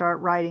spot and start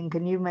writing,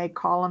 can you make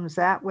columns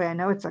that way? I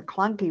know it's a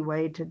clunky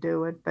way to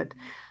do it, but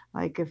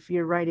like if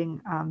you're writing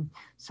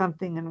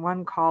something in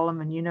one column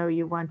and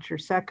you want your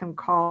second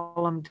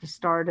column to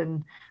start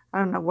in, I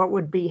don't know, what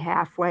would be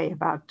halfway,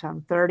 about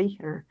 30,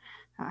 or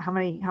how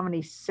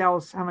many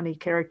cells, how many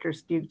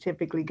characters do you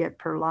typically get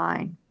per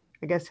line?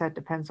 I guess that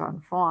depends on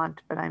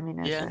font, but I mean,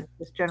 as a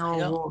general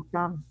rule of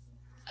thumb.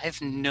 I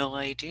have no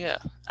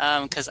idea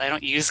because I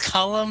don't use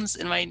columns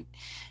in my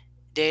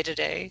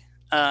day-to-day.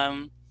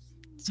 I'm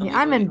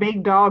in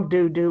big dog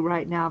doo-doo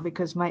right now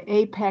because my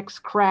Apex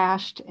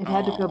crashed. It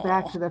had to go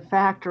back to the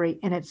factory,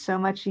 and it's so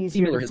much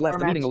easier to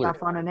format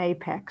stuff on an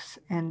Apex.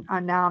 And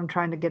now I'm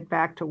trying to get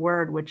back to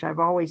Word, which I've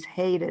always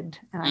hated,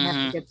 and I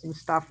have to get some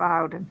stuff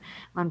out. And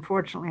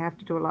unfortunately, I have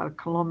to do a lot of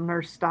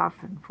columnar stuff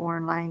and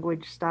foreign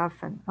language stuff.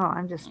 And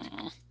I'm just,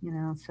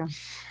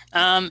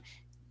 so.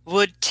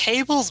 Would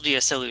tables be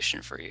a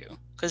solution for you?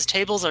 Because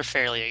tables are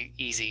fairly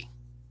easy.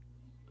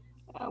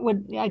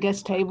 I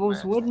guess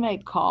tables would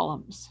make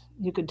columns.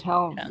 You could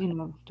tell,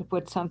 to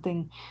put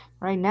something.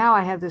 Right now,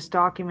 I have this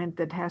document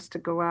that has to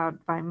go out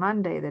by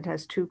Monday that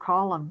has 2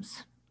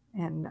 columns,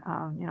 and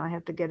I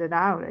have to get it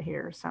out of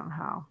here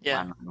somehow.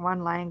 Yeah.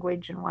 One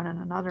language and one in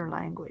another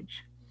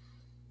language.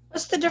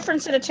 What's the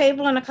difference in a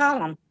table and a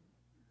column?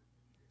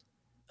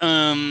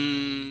 I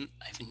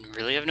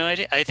really have no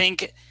idea. I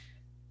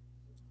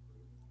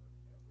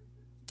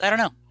don't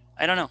know.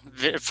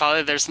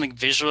 Probably there's something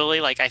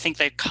visually, like I think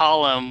the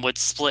column would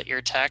split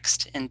your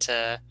text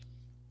into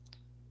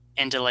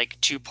into like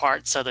two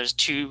parts. So there's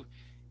two,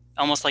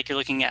 almost like you're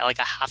looking at like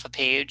a half a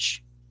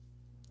page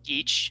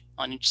each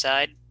on each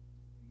side.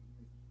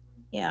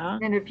 Yeah.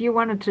 And if you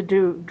wanted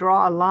to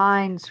draw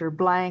lines or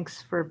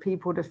blanks for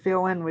people to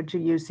fill in, would you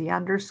use the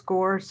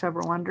underscore,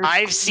 several underscores?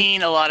 I've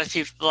seen a lot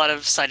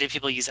of sighted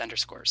people use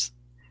underscores.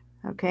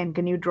 Okay, and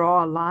can you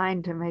draw a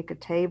line to make a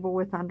table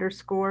with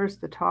underscores,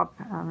 the top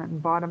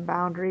and bottom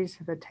boundaries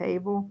of a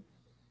table?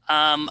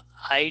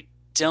 I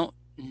don't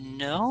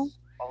know.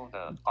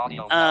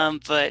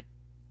 But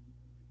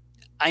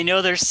I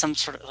know there's some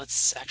sort of,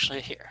 let's actually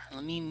here.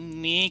 Let me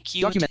make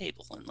you a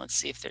table and let's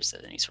see if there's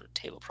any sort of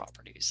table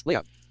properties.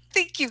 Layout. I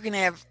think you can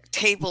have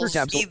tables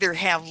either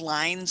have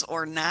lines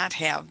or not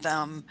have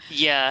them.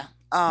 Yeah.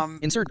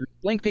 Insert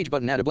blank page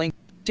button. Add a blank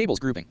tables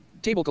grouping.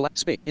 Table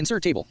collapse space.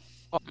 Insert table.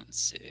 Let's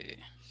see.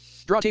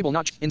 Draw table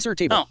not insert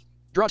table. Oh.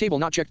 Draw table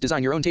not checked.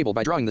 Design your own table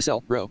by drawing the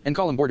cell, row, and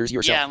column borders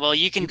yourself. Yeah, well,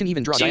 you can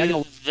even draw do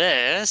diagonal.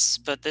 this,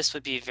 but this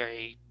would be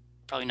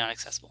probably not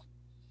accessible.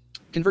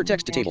 Convert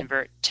text to table.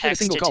 Convert Put a text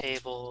single to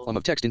table. column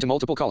of text into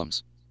multiple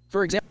columns.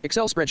 For example,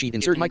 Excel spreadsheet.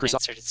 Insert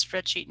Microsoft. Inserted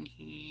spreadsheet in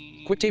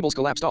here. Quick tables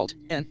collapsed. Alt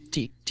N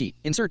T T.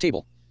 Insert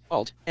table.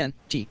 Alt N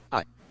T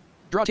I.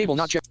 Draw table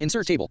not checked.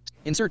 Insert table.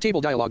 Insert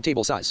table dialog.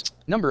 Table size.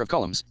 Number of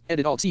columns.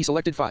 Edit Alt C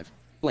selected 5.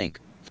 Blank.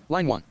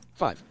 Line 1.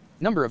 5.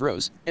 Number of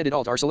rows. Edit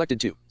Alt R selected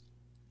 2.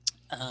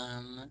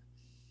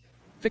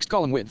 Fixed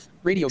column width.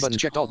 Radio button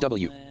checked. Alt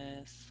W.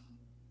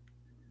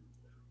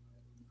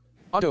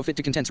 Auto fit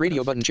to contents.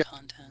 Radio button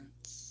checked.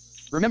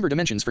 Remember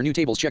dimensions for new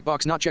tables.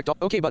 Checkbox not checked.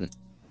 OK button.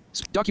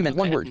 Document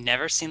one word. I've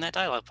never seen that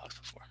dialog box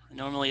before.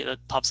 Normally it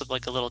pops up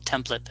like a little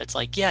template that's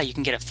like, yeah, you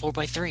can get a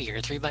 4x3 or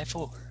a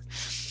 3x4.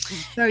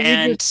 So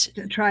you just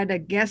try to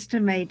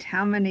guesstimate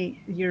how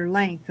many your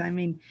length. I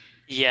mean,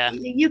 yeah,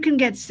 you can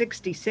get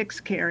 66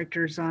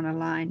 characters on a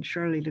line,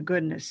 surely to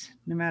goodness,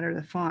 no matter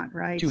the font,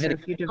 right? Two heading,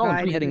 if you column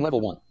divide 3 heading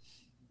level 1.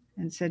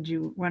 And said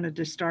you wanted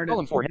to start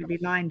Column at 4 maybe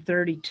line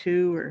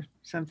 32 or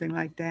something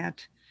like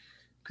that.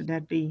 Could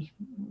that be,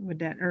 would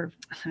that, or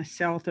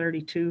cell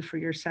 32 for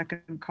your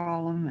second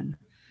column? And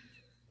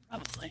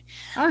probably.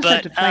 I'll just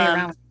have to play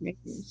around with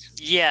these.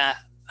 Yeah.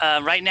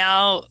 Right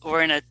now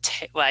we're in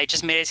well, I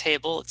just made a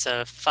table. It's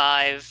a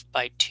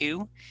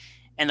 5x2.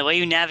 And the way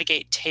you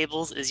navigate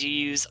tables is you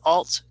use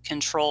Alt,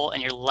 Control,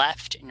 and your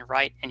left and your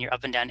right and your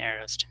up and down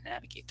arrows to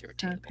navigate through a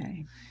table.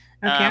 Okay.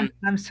 Okay,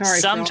 I'm sorry.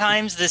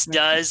 Sometimes this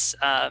does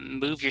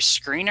move your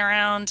screen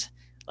around.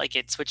 Like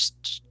it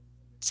switched.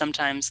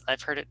 Sometimes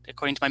I've heard it,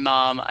 according to my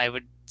mom, I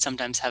would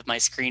sometimes have my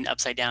screen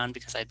upside down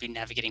because I'd be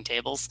navigating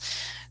tables.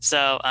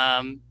 So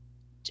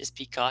just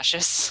be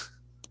cautious.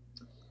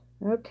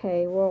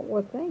 Okay,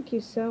 well, thank you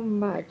so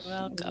much.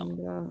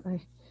 Welcome.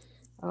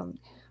 And,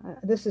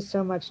 this is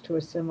so much to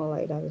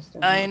assimilate.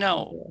 I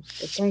know.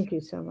 So thank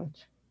you so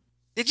much.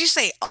 Did you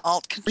say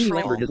Alt Control?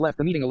 Lambert has left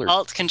the meeting alert.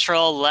 Alt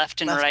Control,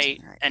 left and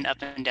right, and up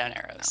and down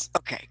arrows.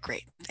 Okay,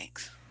 great.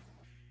 Thanks.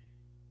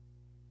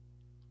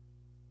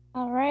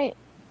 All right.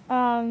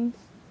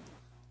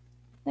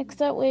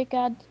 Next up, we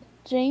got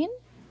Jane.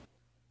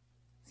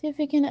 See if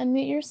you can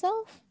unmute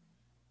yourself.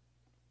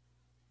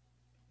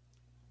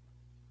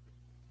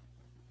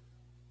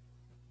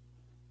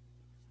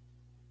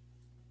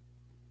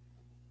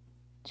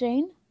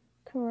 Jane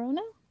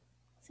Corona.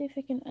 See if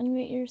you can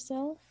unmute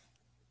yourself.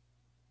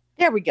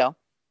 There we go.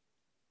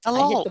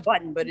 Hello. I hit the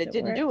button, but it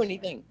didn't do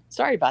anything.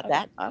 Sorry about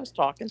that. I was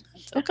talking.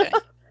 Okay.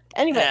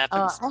 Anyway,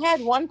 I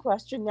had one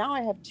question. Now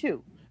I have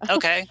two.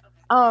 Okay.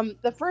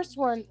 The first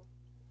one.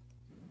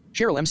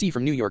 Cheryl MC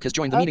from New York has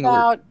joined the meeting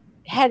about alert.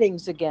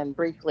 Headings again,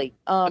 briefly.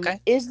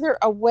 Is there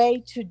a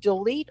way to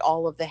delete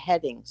all of the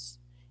headings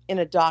in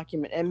a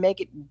document and make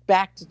it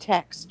back to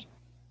text?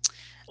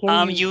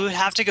 You would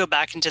have to go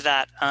back into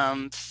that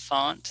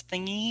font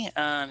thingy.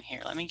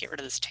 Here, let me get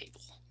rid of this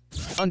table.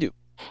 Undo.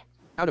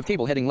 Out of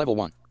table heading level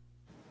 1.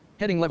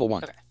 Heading level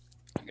 1. Okay.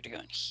 I'm gonna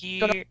go in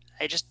here.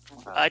 I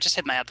just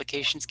hit my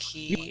applications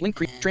key. Link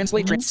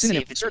translate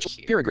synonym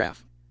search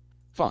paragraph.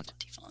 Font.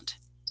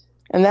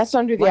 And that's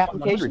under the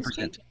applications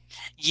key?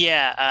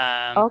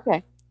 Yeah.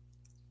 Okay.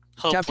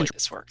 Hopefully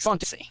this works.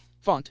 Font. Let's see.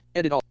 Font.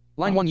 Edit all.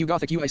 Line 1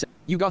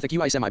 Ugothic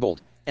UI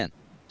semi-bold. N.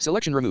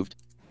 Selection removed.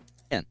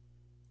 N.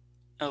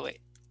 Oh wait.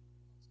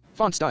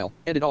 Font style.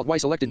 Edit Alt Y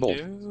selected bold.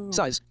 No.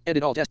 Size.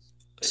 Edit Alt S.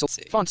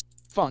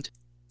 Font.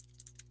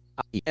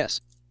 S.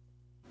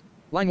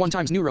 Line 1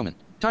 Times New Roman.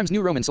 Times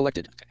New Roman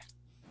selected. Okay.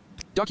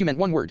 Document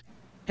one word.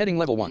 Heading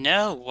level 1.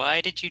 No,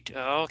 why did you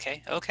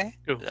okay.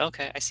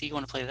 I see you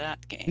want to play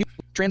that game.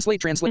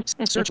 Translate.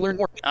 Search learn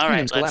more. All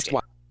right, let's go.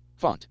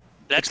 Font.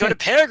 Let's go to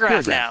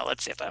paragraph now.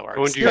 Let's see if that works.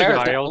 Go into your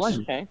files.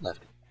 Okay.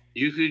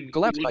 You could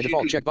Collapse by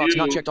default. Checkbox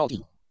not checked. Alt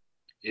E.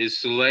 Is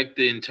select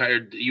the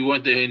entire. You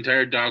want the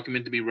entire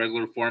document to be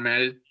regular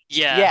formatted?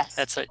 Yeah. Yes.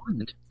 That's it.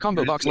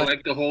 Combo box left.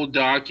 Select the whole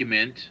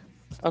document.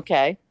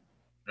 Okay.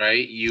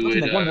 Right. You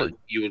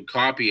would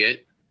copy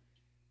it.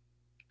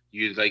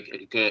 You'd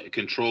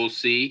Control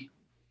C.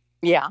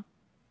 Yeah.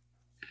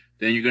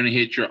 Then you're going to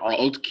hit your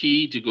Alt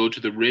key to go to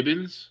the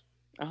ribbons.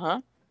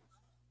 Uh-huh.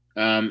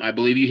 I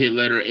believe you hit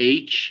letter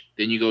H.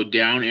 Then you go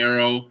down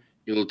arrow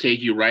it'll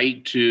take you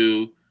right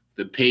to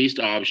the paste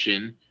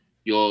option.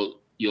 You'll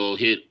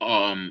hit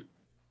I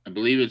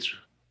believe it's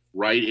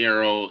right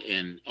arrow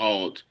and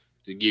alt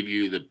to give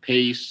you the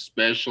paste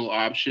special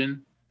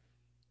option.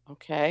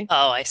 Okay.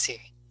 Oh, I see.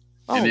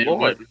 And then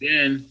Lord.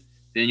 then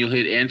you'll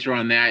hit enter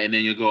on that, and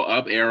then you'll go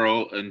up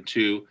arrow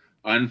into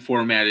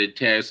unformatted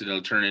text, and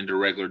it'll turn into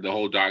the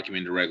whole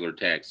document into regular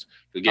text.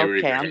 You'll get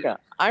rid of your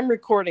I'm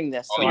recording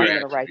this, so I'm going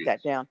to write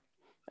that down.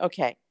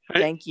 Okay.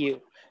 Thank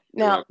you.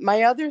 Now,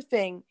 my other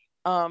thing,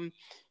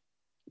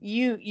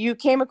 you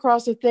came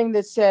across a thing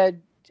that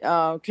said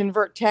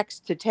convert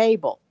text to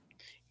table.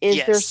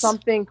 Is there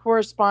something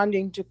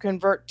corresponding to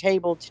convert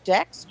table to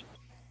text?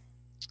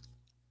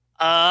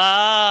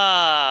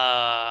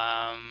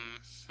 I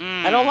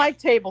don't like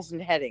tables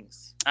and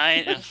headings.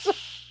 I'm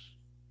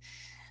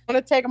going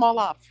to take them all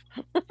off.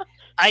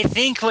 I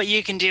think what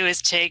you can do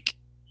is take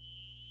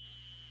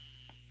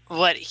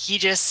what he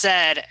just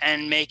said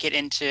and make it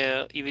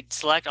into, you would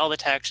select all the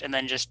text and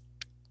then just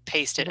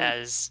paste it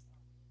as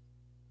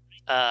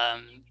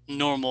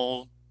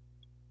normal.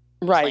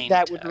 Right,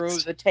 that would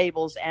remove the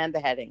tables and the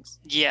headings.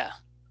 Yeah.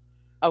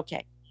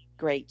 Okay,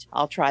 great.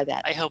 I'll try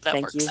that. I hope that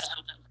Thank works.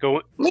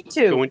 You. Me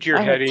too. Go into your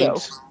I hope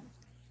headings. so.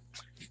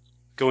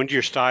 Go into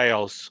your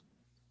styles.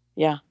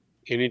 Yeah.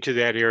 And into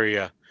that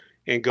area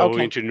and go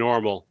into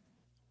normal.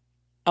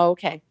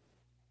 Okay.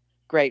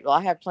 Great. Well,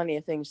 I have plenty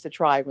of things to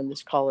try when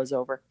this call is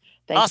over.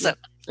 Thank you. Awesome.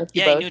 Thank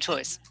you Yay, both. new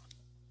toys.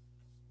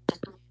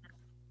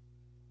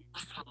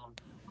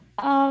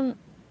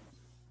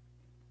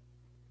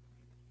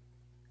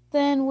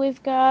 Then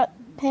we've got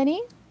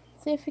Penny.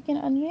 See if we can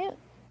unmute.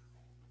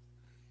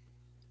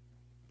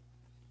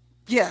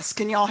 Yes,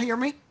 can y'all hear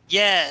me?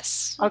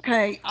 Yes.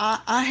 Okay,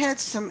 I had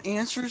some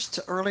answers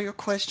to earlier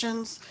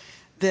questions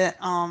that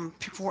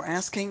people were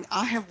asking.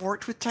 I have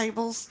worked with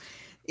tables,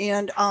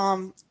 and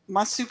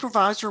my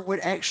supervisor would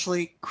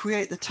actually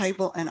create the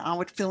table and I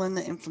would fill in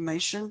the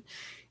information.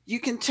 You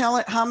can tell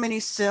it how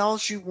many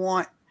cells you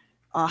want,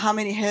 how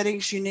many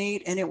headings you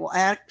need, and it will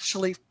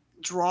actually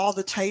draw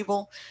the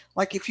table.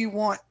 Like if you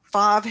want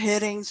 5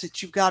 headings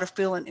that you've got to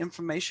fill in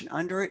information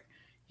under it,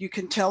 you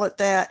can tell it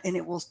that and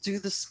it will do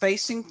the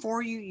spacing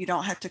for you. You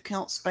don't have to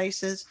count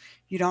spaces.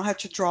 You don't have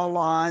to draw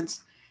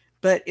lines,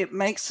 but it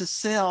makes the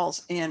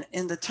cells. And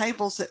in the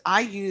tables that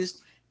I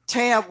used,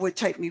 tab would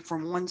take me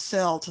from one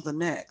cell to the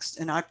next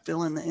and I'd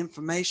fill in the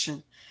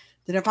information.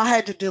 Then if I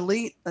had to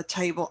delete a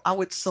table, I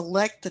would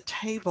select the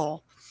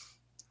table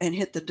and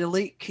hit the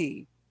delete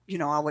key. You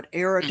know, I would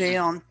arrow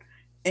down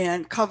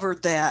and cover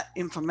that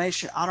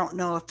information. I don't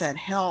know if that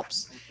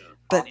helps,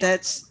 but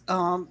that's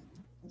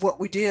what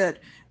we did.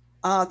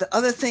 The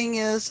other thing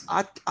is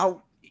I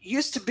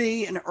used to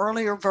be in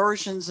earlier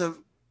versions of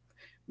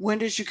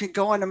Windows, you could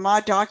go into My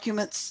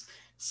Documents,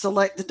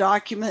 select the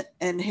document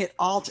and hit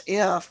Alt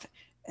F,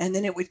 and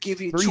then it would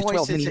give you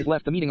choices and,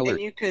 left the meeting alert.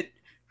 And you could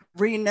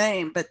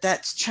rename, but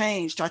that's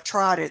changed. I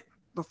tried it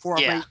before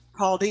I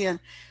called in.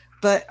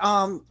 But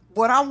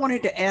what I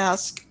wanted to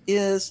ask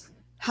is,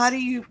 how do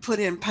you put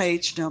in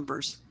page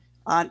numbers?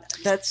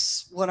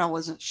 That's what I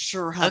wasn't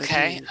sure how to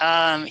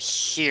do.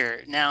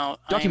 Here. Now,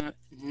 I'm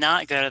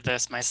not good at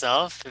this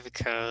myself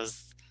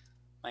because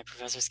my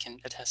professors can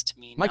attest to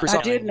me.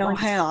 I did know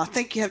how. I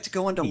think you have to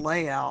go into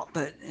layout,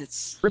 but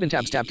it's... Ribbon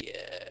tabs tab.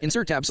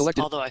 Insert tab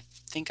selected. Although I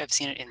think I've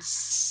seen it in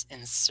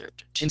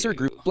insert. Insert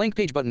group. Blank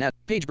page button at.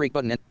 Page break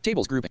button at.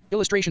 Tables grouping.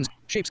 Illustrations.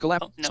 Shapes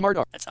collapse. No, Smart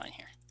art. That's not in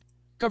here.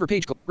 Cover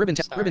page. Ribbon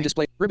tab. Ribbon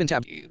display. Ribbon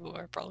tab. You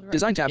are probably right.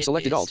 Design tab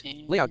selected alt.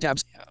 Layout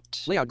tabs.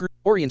 Layout group.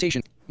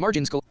 Orientation.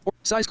 Margins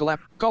size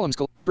collapse. Columns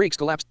breaks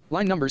collapse.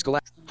 Line numbers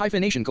collapse.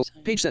 Hyphenation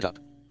page setup.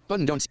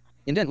 Button don't see.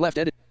 Indent left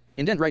edit.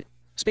 Indent right.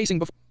 Spacing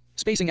before.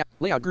 Spacing at.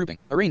 Layout grouping.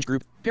 Arrange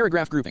group.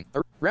 Paragraph grouping.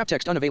 Wrap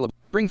text unavailable.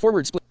 Bring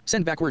forward split.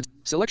 Send backwards.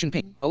 Selection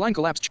pane. Align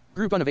collapse.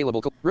 Group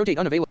unavailable. Rotate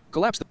unavailable.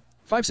 Collapse the.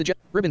 5 suggest.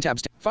 Ribbon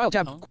tabs. File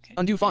tab.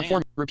 Undo font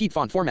form. Repeat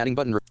font formatting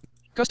button.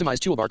 Customize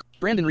toolbar.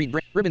 Brandon Reed.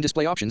 Ribbon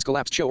display options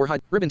collapsed. Show or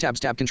hide. Ribbon tabs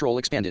tab control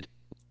expanded.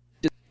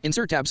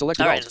 Insert tab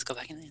selected. All right, let's go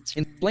back in the insert.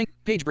 In blank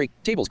page break.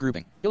 Tables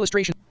grouping.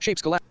 Illustration.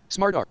 Shapes collapse.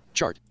 Smart art.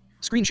 Chart.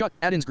 Screenshot.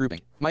 Add-ins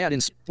grouping. My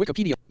add-ins.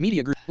 Wikipedia.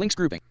 Media group. Links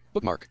grouping.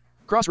 Bookmark.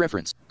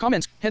 Cross-reference.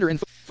 Comments. Header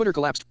and footer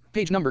collapsed.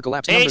 Page number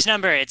collapsed. Page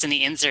number. It's in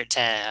the insert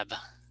tab.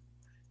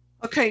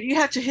 Okay, you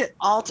have to hit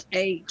Alt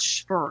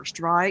H first,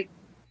 right?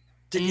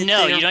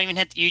 No, you don't even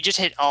hit. You just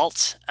hit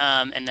Alt,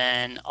 and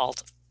then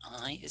Alt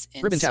I is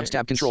insert. Ribbon tabs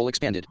tab control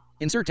expanded.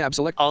 Insert tab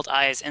select. Alt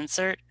I is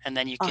insert, and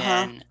then you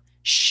can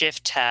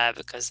Shift tab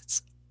because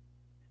it's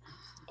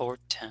or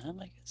tab.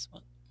 I guess.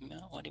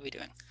 What are we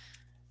doing?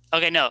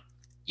 Okay, no,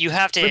 you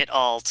have to hit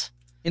Alt.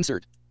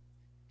 Insert.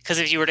 Because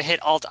if you were to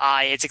hit Alt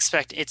I,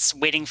 it's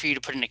waiting for you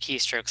to put in a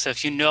keystroke. So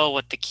if you know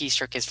what the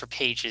keystroke is for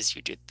pages,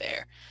 you do it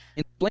there.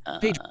 In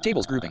blank page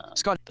tables grouping.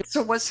 Scott.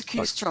 So what's the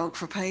keystroke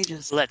for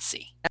pages? Let's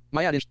see.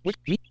 My add-in. Link.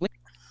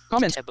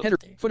 Comments. Header.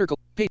 Footer.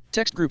 Page.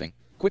 Text grouping.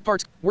 Quick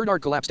parts. Word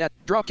art collapsed at.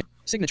 Drop cap.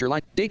 Signature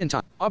line. Date and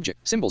time.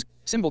 Object. Symbols.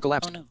 Symbol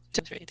collapsed. Oh no.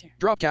 It's right there.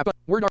 Drop cap.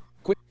 Word art.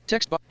 Quick.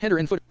 Text. Header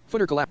and footer.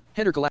 Footer collapse.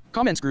 Header collapse.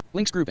 Comments group.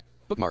 Links grouping.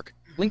 Bookmark.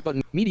 Link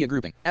button. Media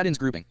grouping. Add-ins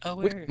grouping.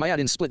 Oh, My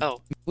add-ins split.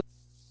 Oh.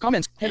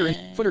 Comments. Header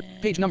and footer.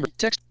 Page number.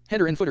 Text.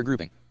 Header and footer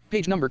grouping.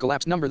 Page number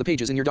collapsed. Number the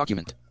pages in your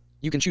document.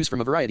 You can choose from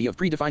a variety of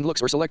predefined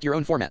looks or select your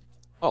own format.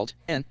 Alt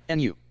N N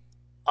U.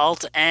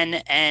 Alt N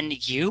N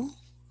U.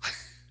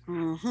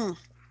 Mm-hmm.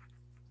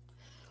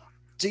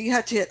 Do you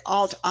have to hit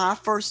Alt I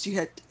first? You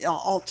hit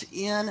Alt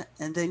N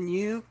and then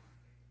U.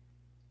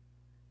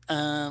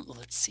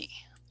 Let's see.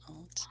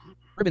 Alt.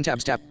 Ribbon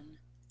tabs tab.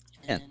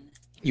 N.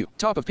 U.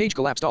 Top of page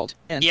collapsed Alt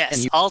N. Yes.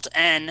 N, U. Alt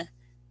N.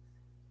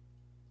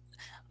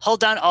 Hold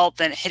down Alt,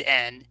 then hit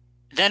N,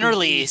 then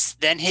release,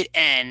 then hit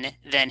N,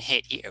 then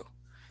hit U.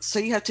 So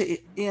you have to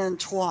hit N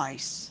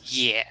twice.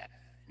 Yeah.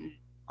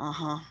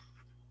 Uh-huh.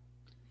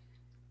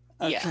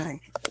 Okay. Yeah.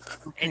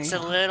 Okay. It's a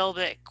little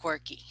bit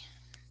quirky.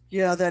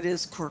 Yeah, that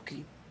is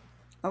quirky.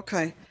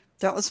 Okay.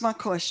 That was my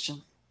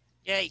question.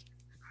 Yay.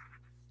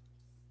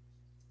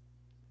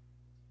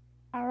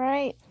 All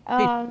right.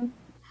 The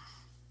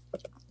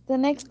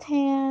next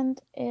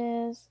hand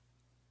is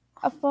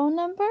a phone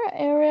number,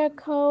 area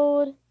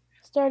code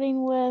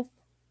starting with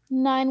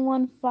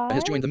 915.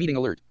 Has joined the meeting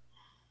alert.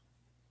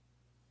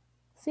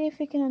 See if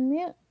you can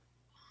unmute.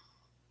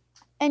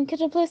 And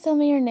could you please tell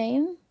me your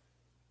name?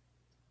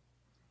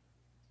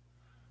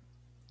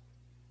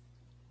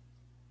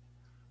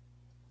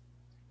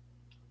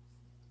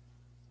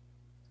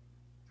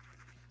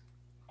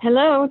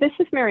 Hello, this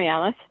is Mary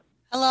Alice.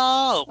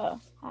 Hello. Oh,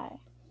 hi.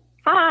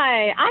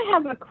 Hi, I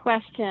have a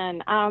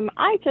question. I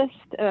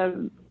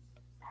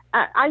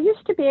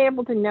used to be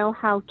able to know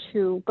how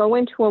to go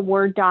into a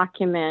Word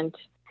document,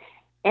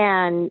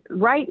 and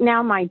right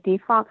now my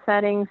default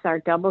settings are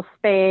double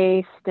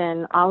spaced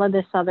and all of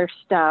this other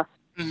stuff.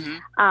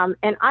 Mm-hmm.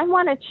 And I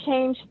want to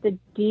change the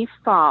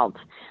default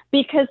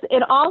because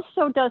it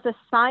also does a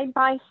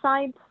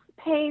side-by-side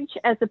page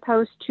as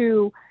opposed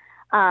to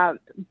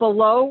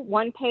below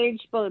one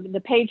page,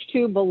 the page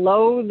two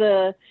below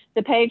the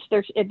page.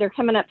 They're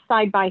coming up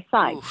side by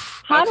side.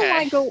 How do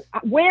I go?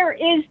 Where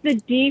is the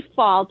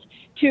default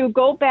to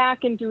go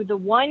back and do the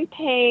one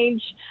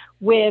page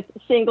with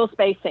single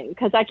spacing?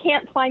 Because I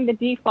can't find the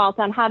default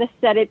on how to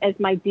set it as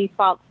my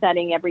default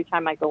setting every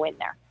time I go in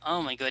there.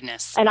 Oh my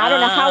goodness. And I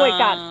don't know how it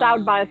got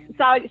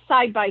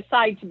side by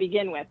side to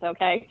begin with.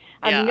 Okay,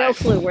 I have no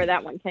clue where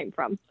that one came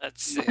from.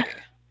 Let's see.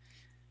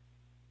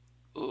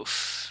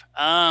 Oof.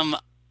 I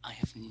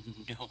have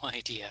no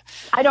idea.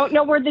 I don't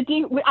know where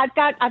I've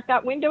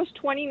got Windows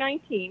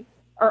 2019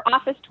 or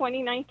Office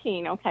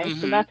 2019. Okay,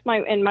 so that's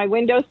my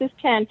Windows is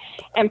 10,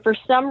 and for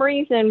some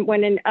reason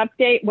when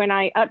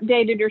I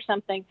updated or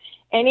something,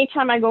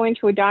 anytime I go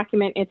into a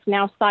document, it's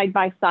now side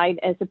by side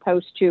as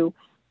opposed to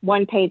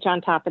one page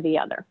on top of the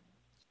other.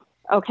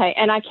 Okay,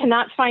 and I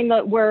cannot find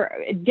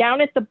where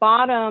down at the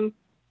bottom.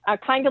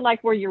 Kind of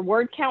like where your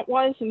word count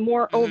was,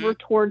 more over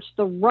towards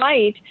the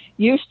right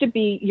used to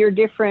be your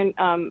different,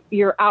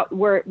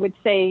 where it would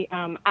say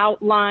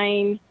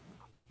outline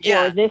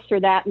or this or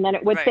that, and then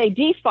it would say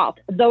default.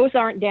 Those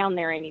aren't down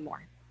there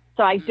anymore.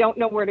 So I don't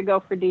know where to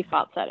go for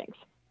default settings.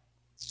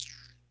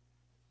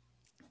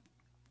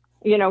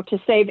 To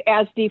save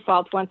as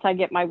default once I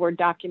get my Word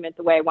document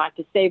the way I want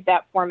to save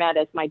that format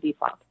as my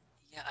default.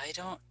 Yeah, I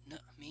don't know.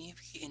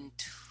 Maybe in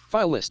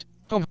File list.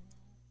 Home.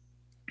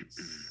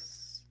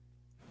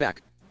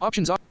 Back.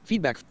 Options.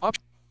 Feedback.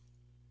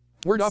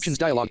 Word options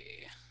dialog.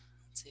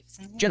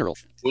 General.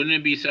 Wouldn't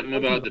it be something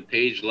about the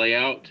page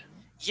layout?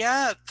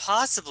 Yeah,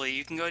 possibly.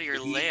 You can go to your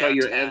You layout try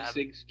your tab.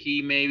 F6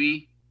 key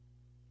maybe,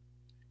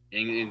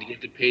 and get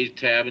the page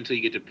tab until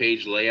you get to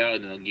page layout,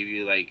 and it'll give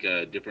you like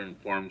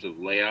different forms of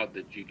layout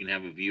that you can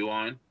have a view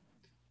on.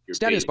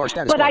 Status bar.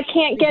 But I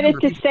can't get it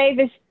to save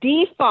as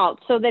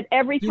default so that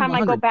every time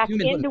I go back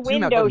into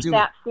Windows,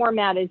 that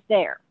format is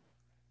there.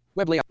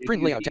 Web layout,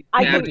 print layout.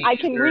 I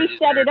can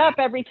reset it up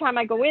every time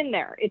I go in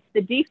there. It's the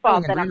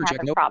default that I'm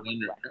having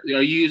problems with.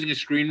 Are you using a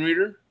screen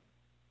reader?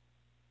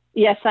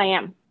 Yes, I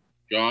am.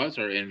 JAWS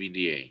or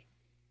NVDA?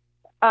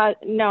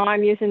 No,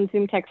 I'm using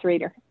ZoomText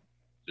Reader.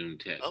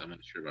 ZoomText. I'm not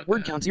sure about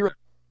Word that. count 0.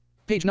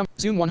 Page number.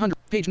 Zoom 100.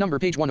 Page number.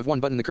 Page 1 of 1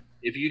 button.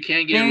 If you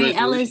can't get a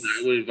resolution,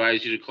 I would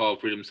advise you to call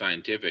Freedom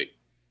Scientific.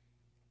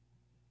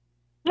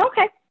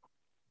 Okay.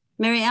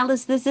 Mary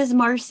Alice, this is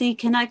Marcy.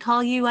 Can I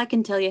call you? I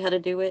can tell you how to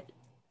do it.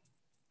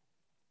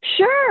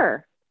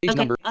 Sure.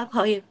 Okay, I'll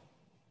call you.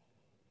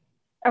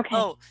 Okay.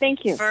 Oh,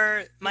 thank you.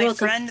 For my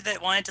friend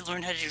that wanted to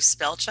learn how to do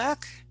spell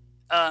check,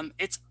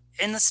 it's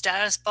in the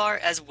status bar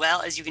as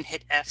well as you can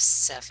hit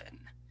F7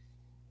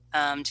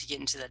 to get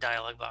into the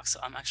dialog box. So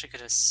I'm actually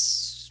going to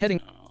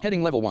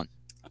heading level 1.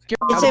 Okay.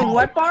 It's in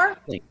what bar?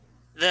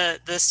 The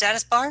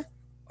status bar,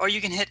 or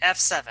you can hit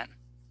F7.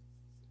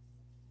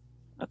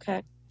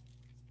 Okay.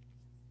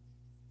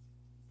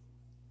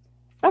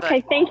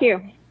 Okay, thank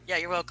you. Yeah,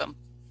 you're welcome.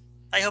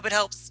 I hope it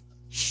helps.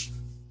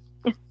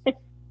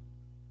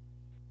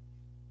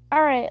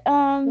 All right.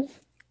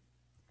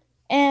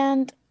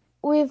 And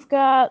we've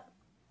got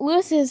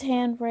Lucy's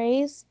hand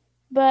raised,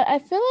 but I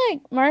feel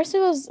like Marcy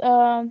was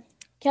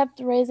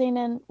kept raising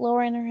and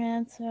lowering her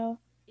hand. So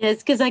yeah,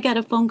 it's because I got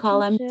a phone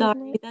call. I'm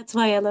sorry. That's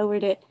why I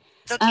lowered it.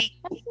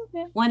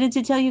 Wanted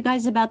to tell you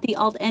guys about the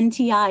Alt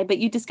NTI, but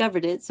you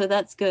discovered it, so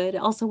that's good.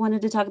 Also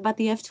wanted to talk about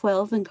the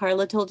F12, and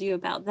Carla told you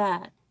about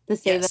that. The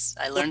save. Yes,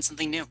 I learned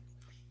something new.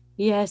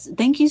 Yes,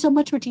 thank you so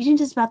much for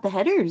teaching us about the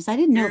headers. I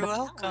didn't know You're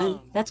about that welcome.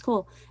 one. That's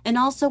cool. And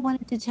also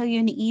wanted to tell you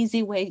an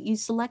easy way. You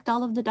select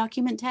all of the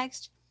document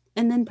text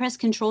and then press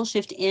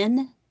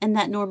Control-Shift-N, and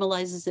that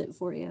normalizes it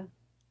for you.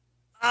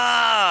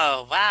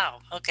 Oh, wow.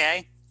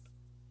 Okay.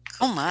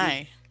 Oh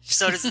my.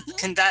 So does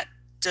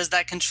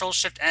that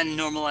Control-Shift-N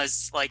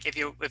normalize, like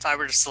if I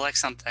were to select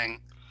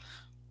something?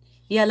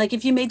 Yeah, like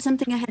if you made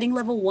something a heading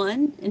level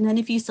 1, and then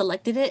if you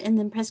selected it and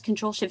then press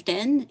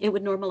Control-Shift-N, it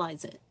would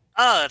normalize it.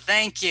 Oh,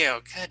 thank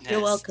you. Goodness.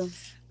 You're welcome.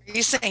 Are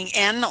you saying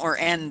N or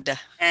end?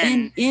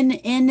 N.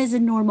 N is a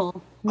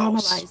normal.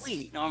 Normalize. Oh,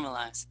 sweet.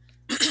 Normalize.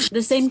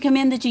 The same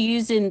command that you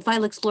use in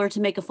File Explorer to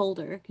make a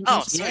folder.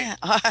 Oh, sweet. Yeah.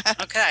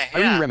 Okay.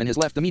 Irene Remen has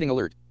left the meeting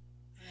alert.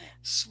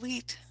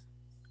 Sweet.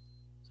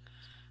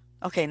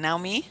 Okay, now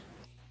me?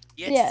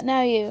 Yes. Yeah,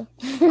 now you.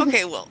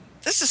 Okay, well,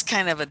 this is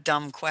kind of a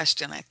dumb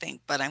question, I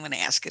think, but I'm going to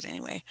ask it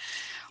anyway.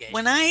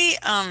 When I,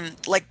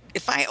 like,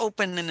 if I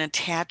open an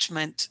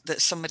attachment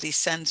that somebody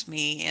sends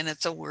me and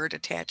it's a Word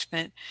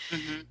attachment,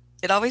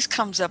 it always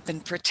comes up in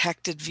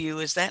protected view.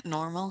 Is that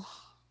normal?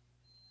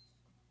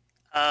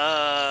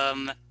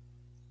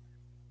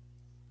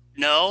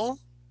 No,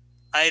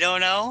 I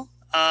don't know.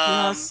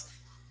 Yes.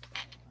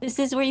 This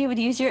is where you would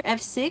use your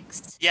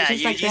F6. Yeah,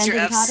 just you like use your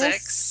Brandon taught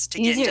us. F6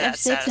 to use get your into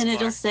that F6 and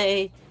status bar.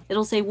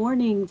 it'll say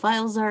warning,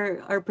 files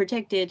are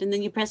protected, and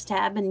then you press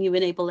tab and you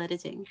enable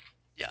editing.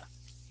 Yeah.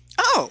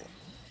 Oh,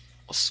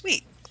 well,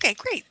 sweet. Okay,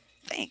 great.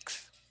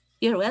 Thanks.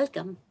 You're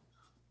welcome.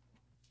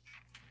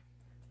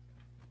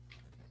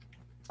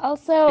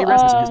 Also, Hey,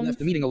 Rasmussen has left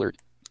the meeting alert.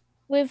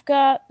 we've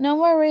got no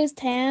more raised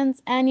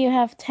hands, and you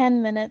have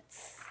 10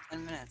 minutes.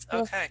 10 minutes.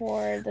 Okay.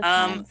 Before the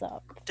time's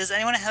up. Does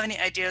anyone have any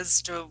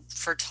ideas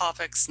for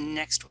topics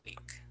next week?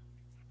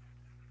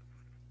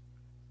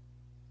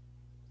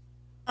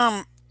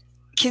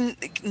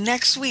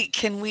 Next week,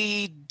 can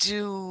we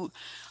do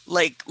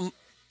like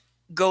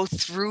go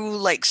through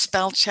like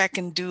spell check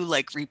and do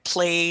like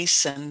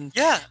replace and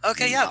Yeah.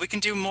 Okay. Yeah, we can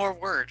do more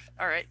Word.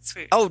 All right.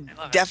 Sweet. Oh, I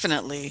love it.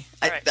 definitely.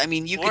 Right. I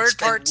mean, you could Word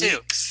spend part 2.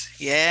 weeks.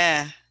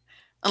 Yeah.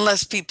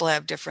 Unless people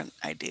have different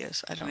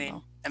ideas. I don't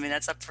know. I mean,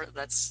 that's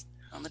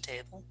on the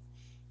table.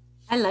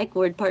 I like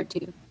Word Part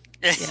 2.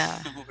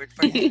 Yeah. Word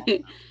part 2.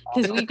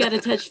 Because we've got to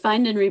touch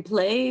find and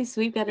replace.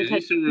 We've got to Is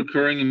touch. this a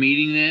recurring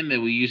meeting then that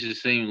we use the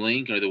same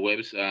link or the web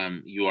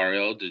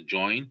URL to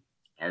join,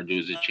 or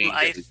does it change?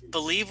 I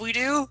believe we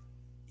do.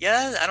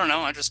 Yeah, I don't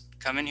know. I just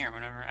come in here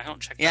whenever. I don't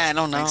check. Yeah, I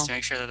don't know. To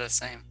make sure they're the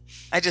same.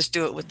 I just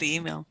do it with the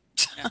email.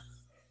 Yeah.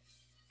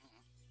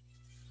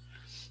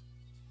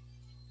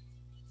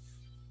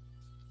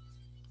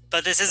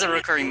 But this is a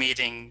recurring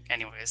meeting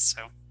anyways,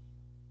 so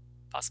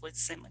possibly it's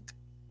the same link.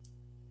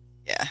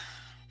 Yeah.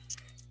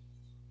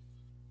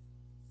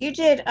 You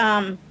did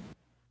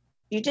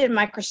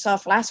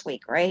Microsoft last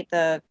week, right?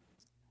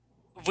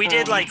 We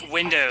did like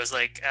Windows,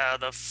 like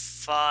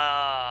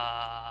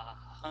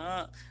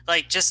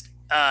like just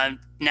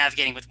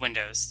navigating with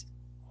Windows.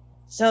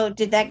 So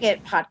did that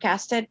get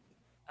podcasted?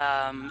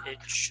 It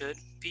should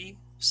be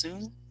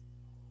soon.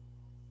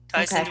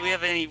 Tyson, Okay. do we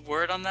have any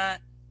word on that?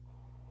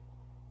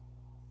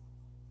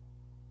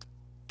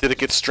 Did it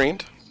get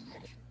streamed?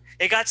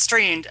 It got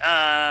streamed,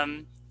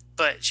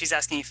 but she's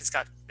asking if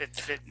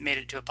if it made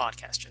it to a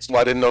podcast just yet.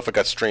 Well, I didn't know if it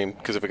got streamed,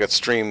 because if it got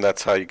streamed,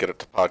 that's how you get it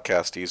to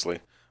podcast easily.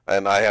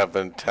 And I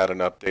haven't had an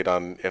update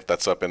on if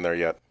that's up in there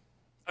yet.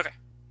 Okay.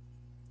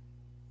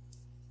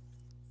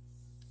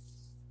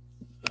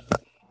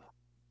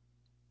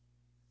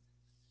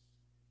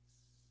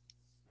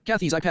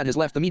 Kathy's iPad has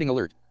left the meeting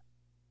alert.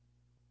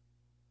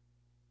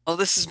 Oh,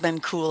 this has been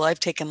cool. I've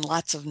taken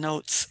lots of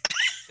notes.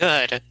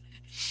 Good.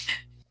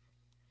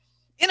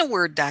 In a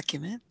Word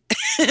document.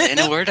 In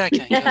a Word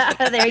document.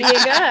 There you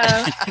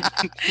go.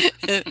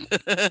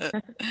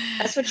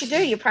 That's what you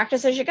do. You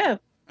practice as you go.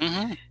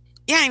 Mm-hmm.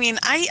 Yeah, I mean,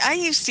 I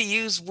used to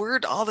use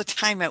Word all the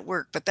time at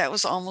work, but that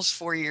was almost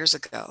 4 years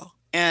ago.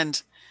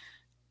 And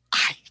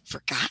I've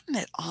forgotten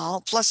it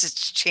all. Plus,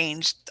 it's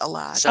changed a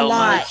lot. a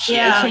lot.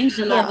 Yeah. It changed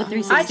a lot with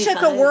I 365.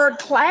 took a Word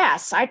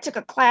class. I took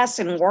a class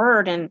in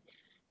Word, and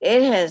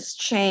it has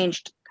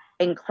changed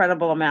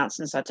incredible amounts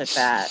since I took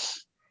that.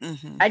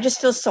 Mm-hmm. I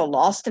just feel so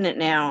lost in it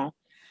now.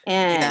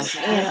 And Yes.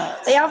 you know,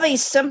 they have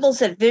these symbols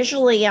that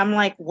visually I'm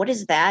like, what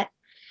is that?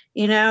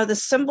 You know, the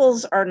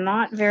symbols are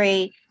not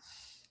very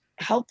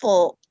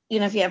helpful. You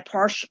know, if you have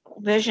partial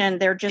vision,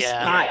 they're just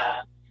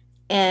not.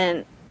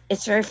 And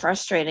it's very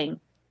frustrating.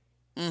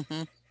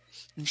 Mm-hmm.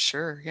 I'm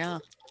sure, yeah.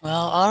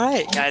 Well, all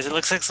right, guys. It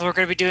looks like we're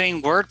going to be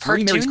doing Word Part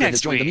Marie 2 Mary's friend has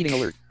next joined the week. meeting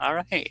alert. All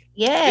right.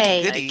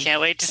 Yay. Goody. I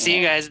can't wait to see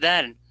you guys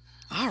then.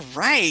 All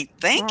right.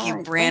 Thank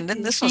you,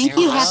 Brandon. This was Thank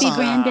you, awesome.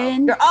 happy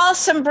Brandon. You're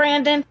awesome,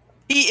 Brandon.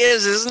 He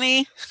is, isn't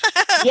he?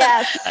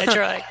 Yes. I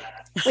try.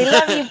 We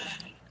love you.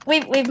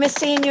 We've missed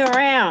seeing you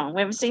around. We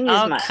haven't seen you as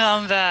I'll much.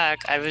 come back.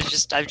 I've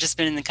just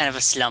been in kind of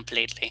a slump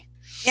lately.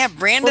 Yeah,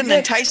 Brandon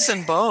and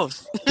Tyson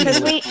both.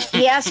 Because we've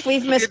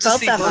missed Good to both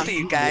see of both them.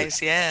 of you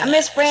guys. Yeah. I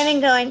miss Brandon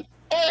going,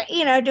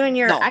 doing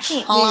your. No. I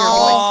can't do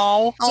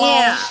Hello. your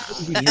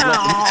voice.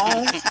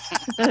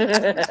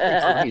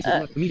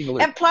 Yeah.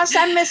 And plus,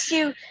 I miss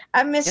you.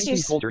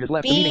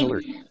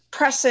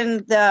 Pressing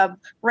the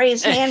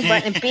raise hand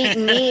button and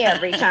beating me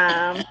every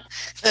time.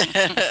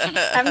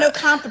 I have no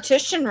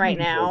competition right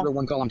now.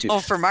 Oh,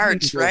 for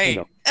March, right?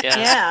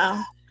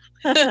 Yeah.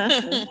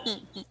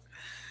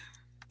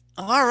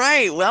 All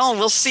right. Well,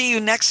 we'll see you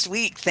next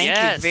week. Thank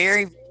you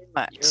very, very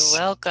much. You're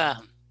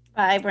welcome.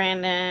 Bye,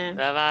 Brandon.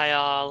 Bye-bye,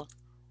 all.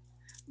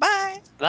 Bye. Bye.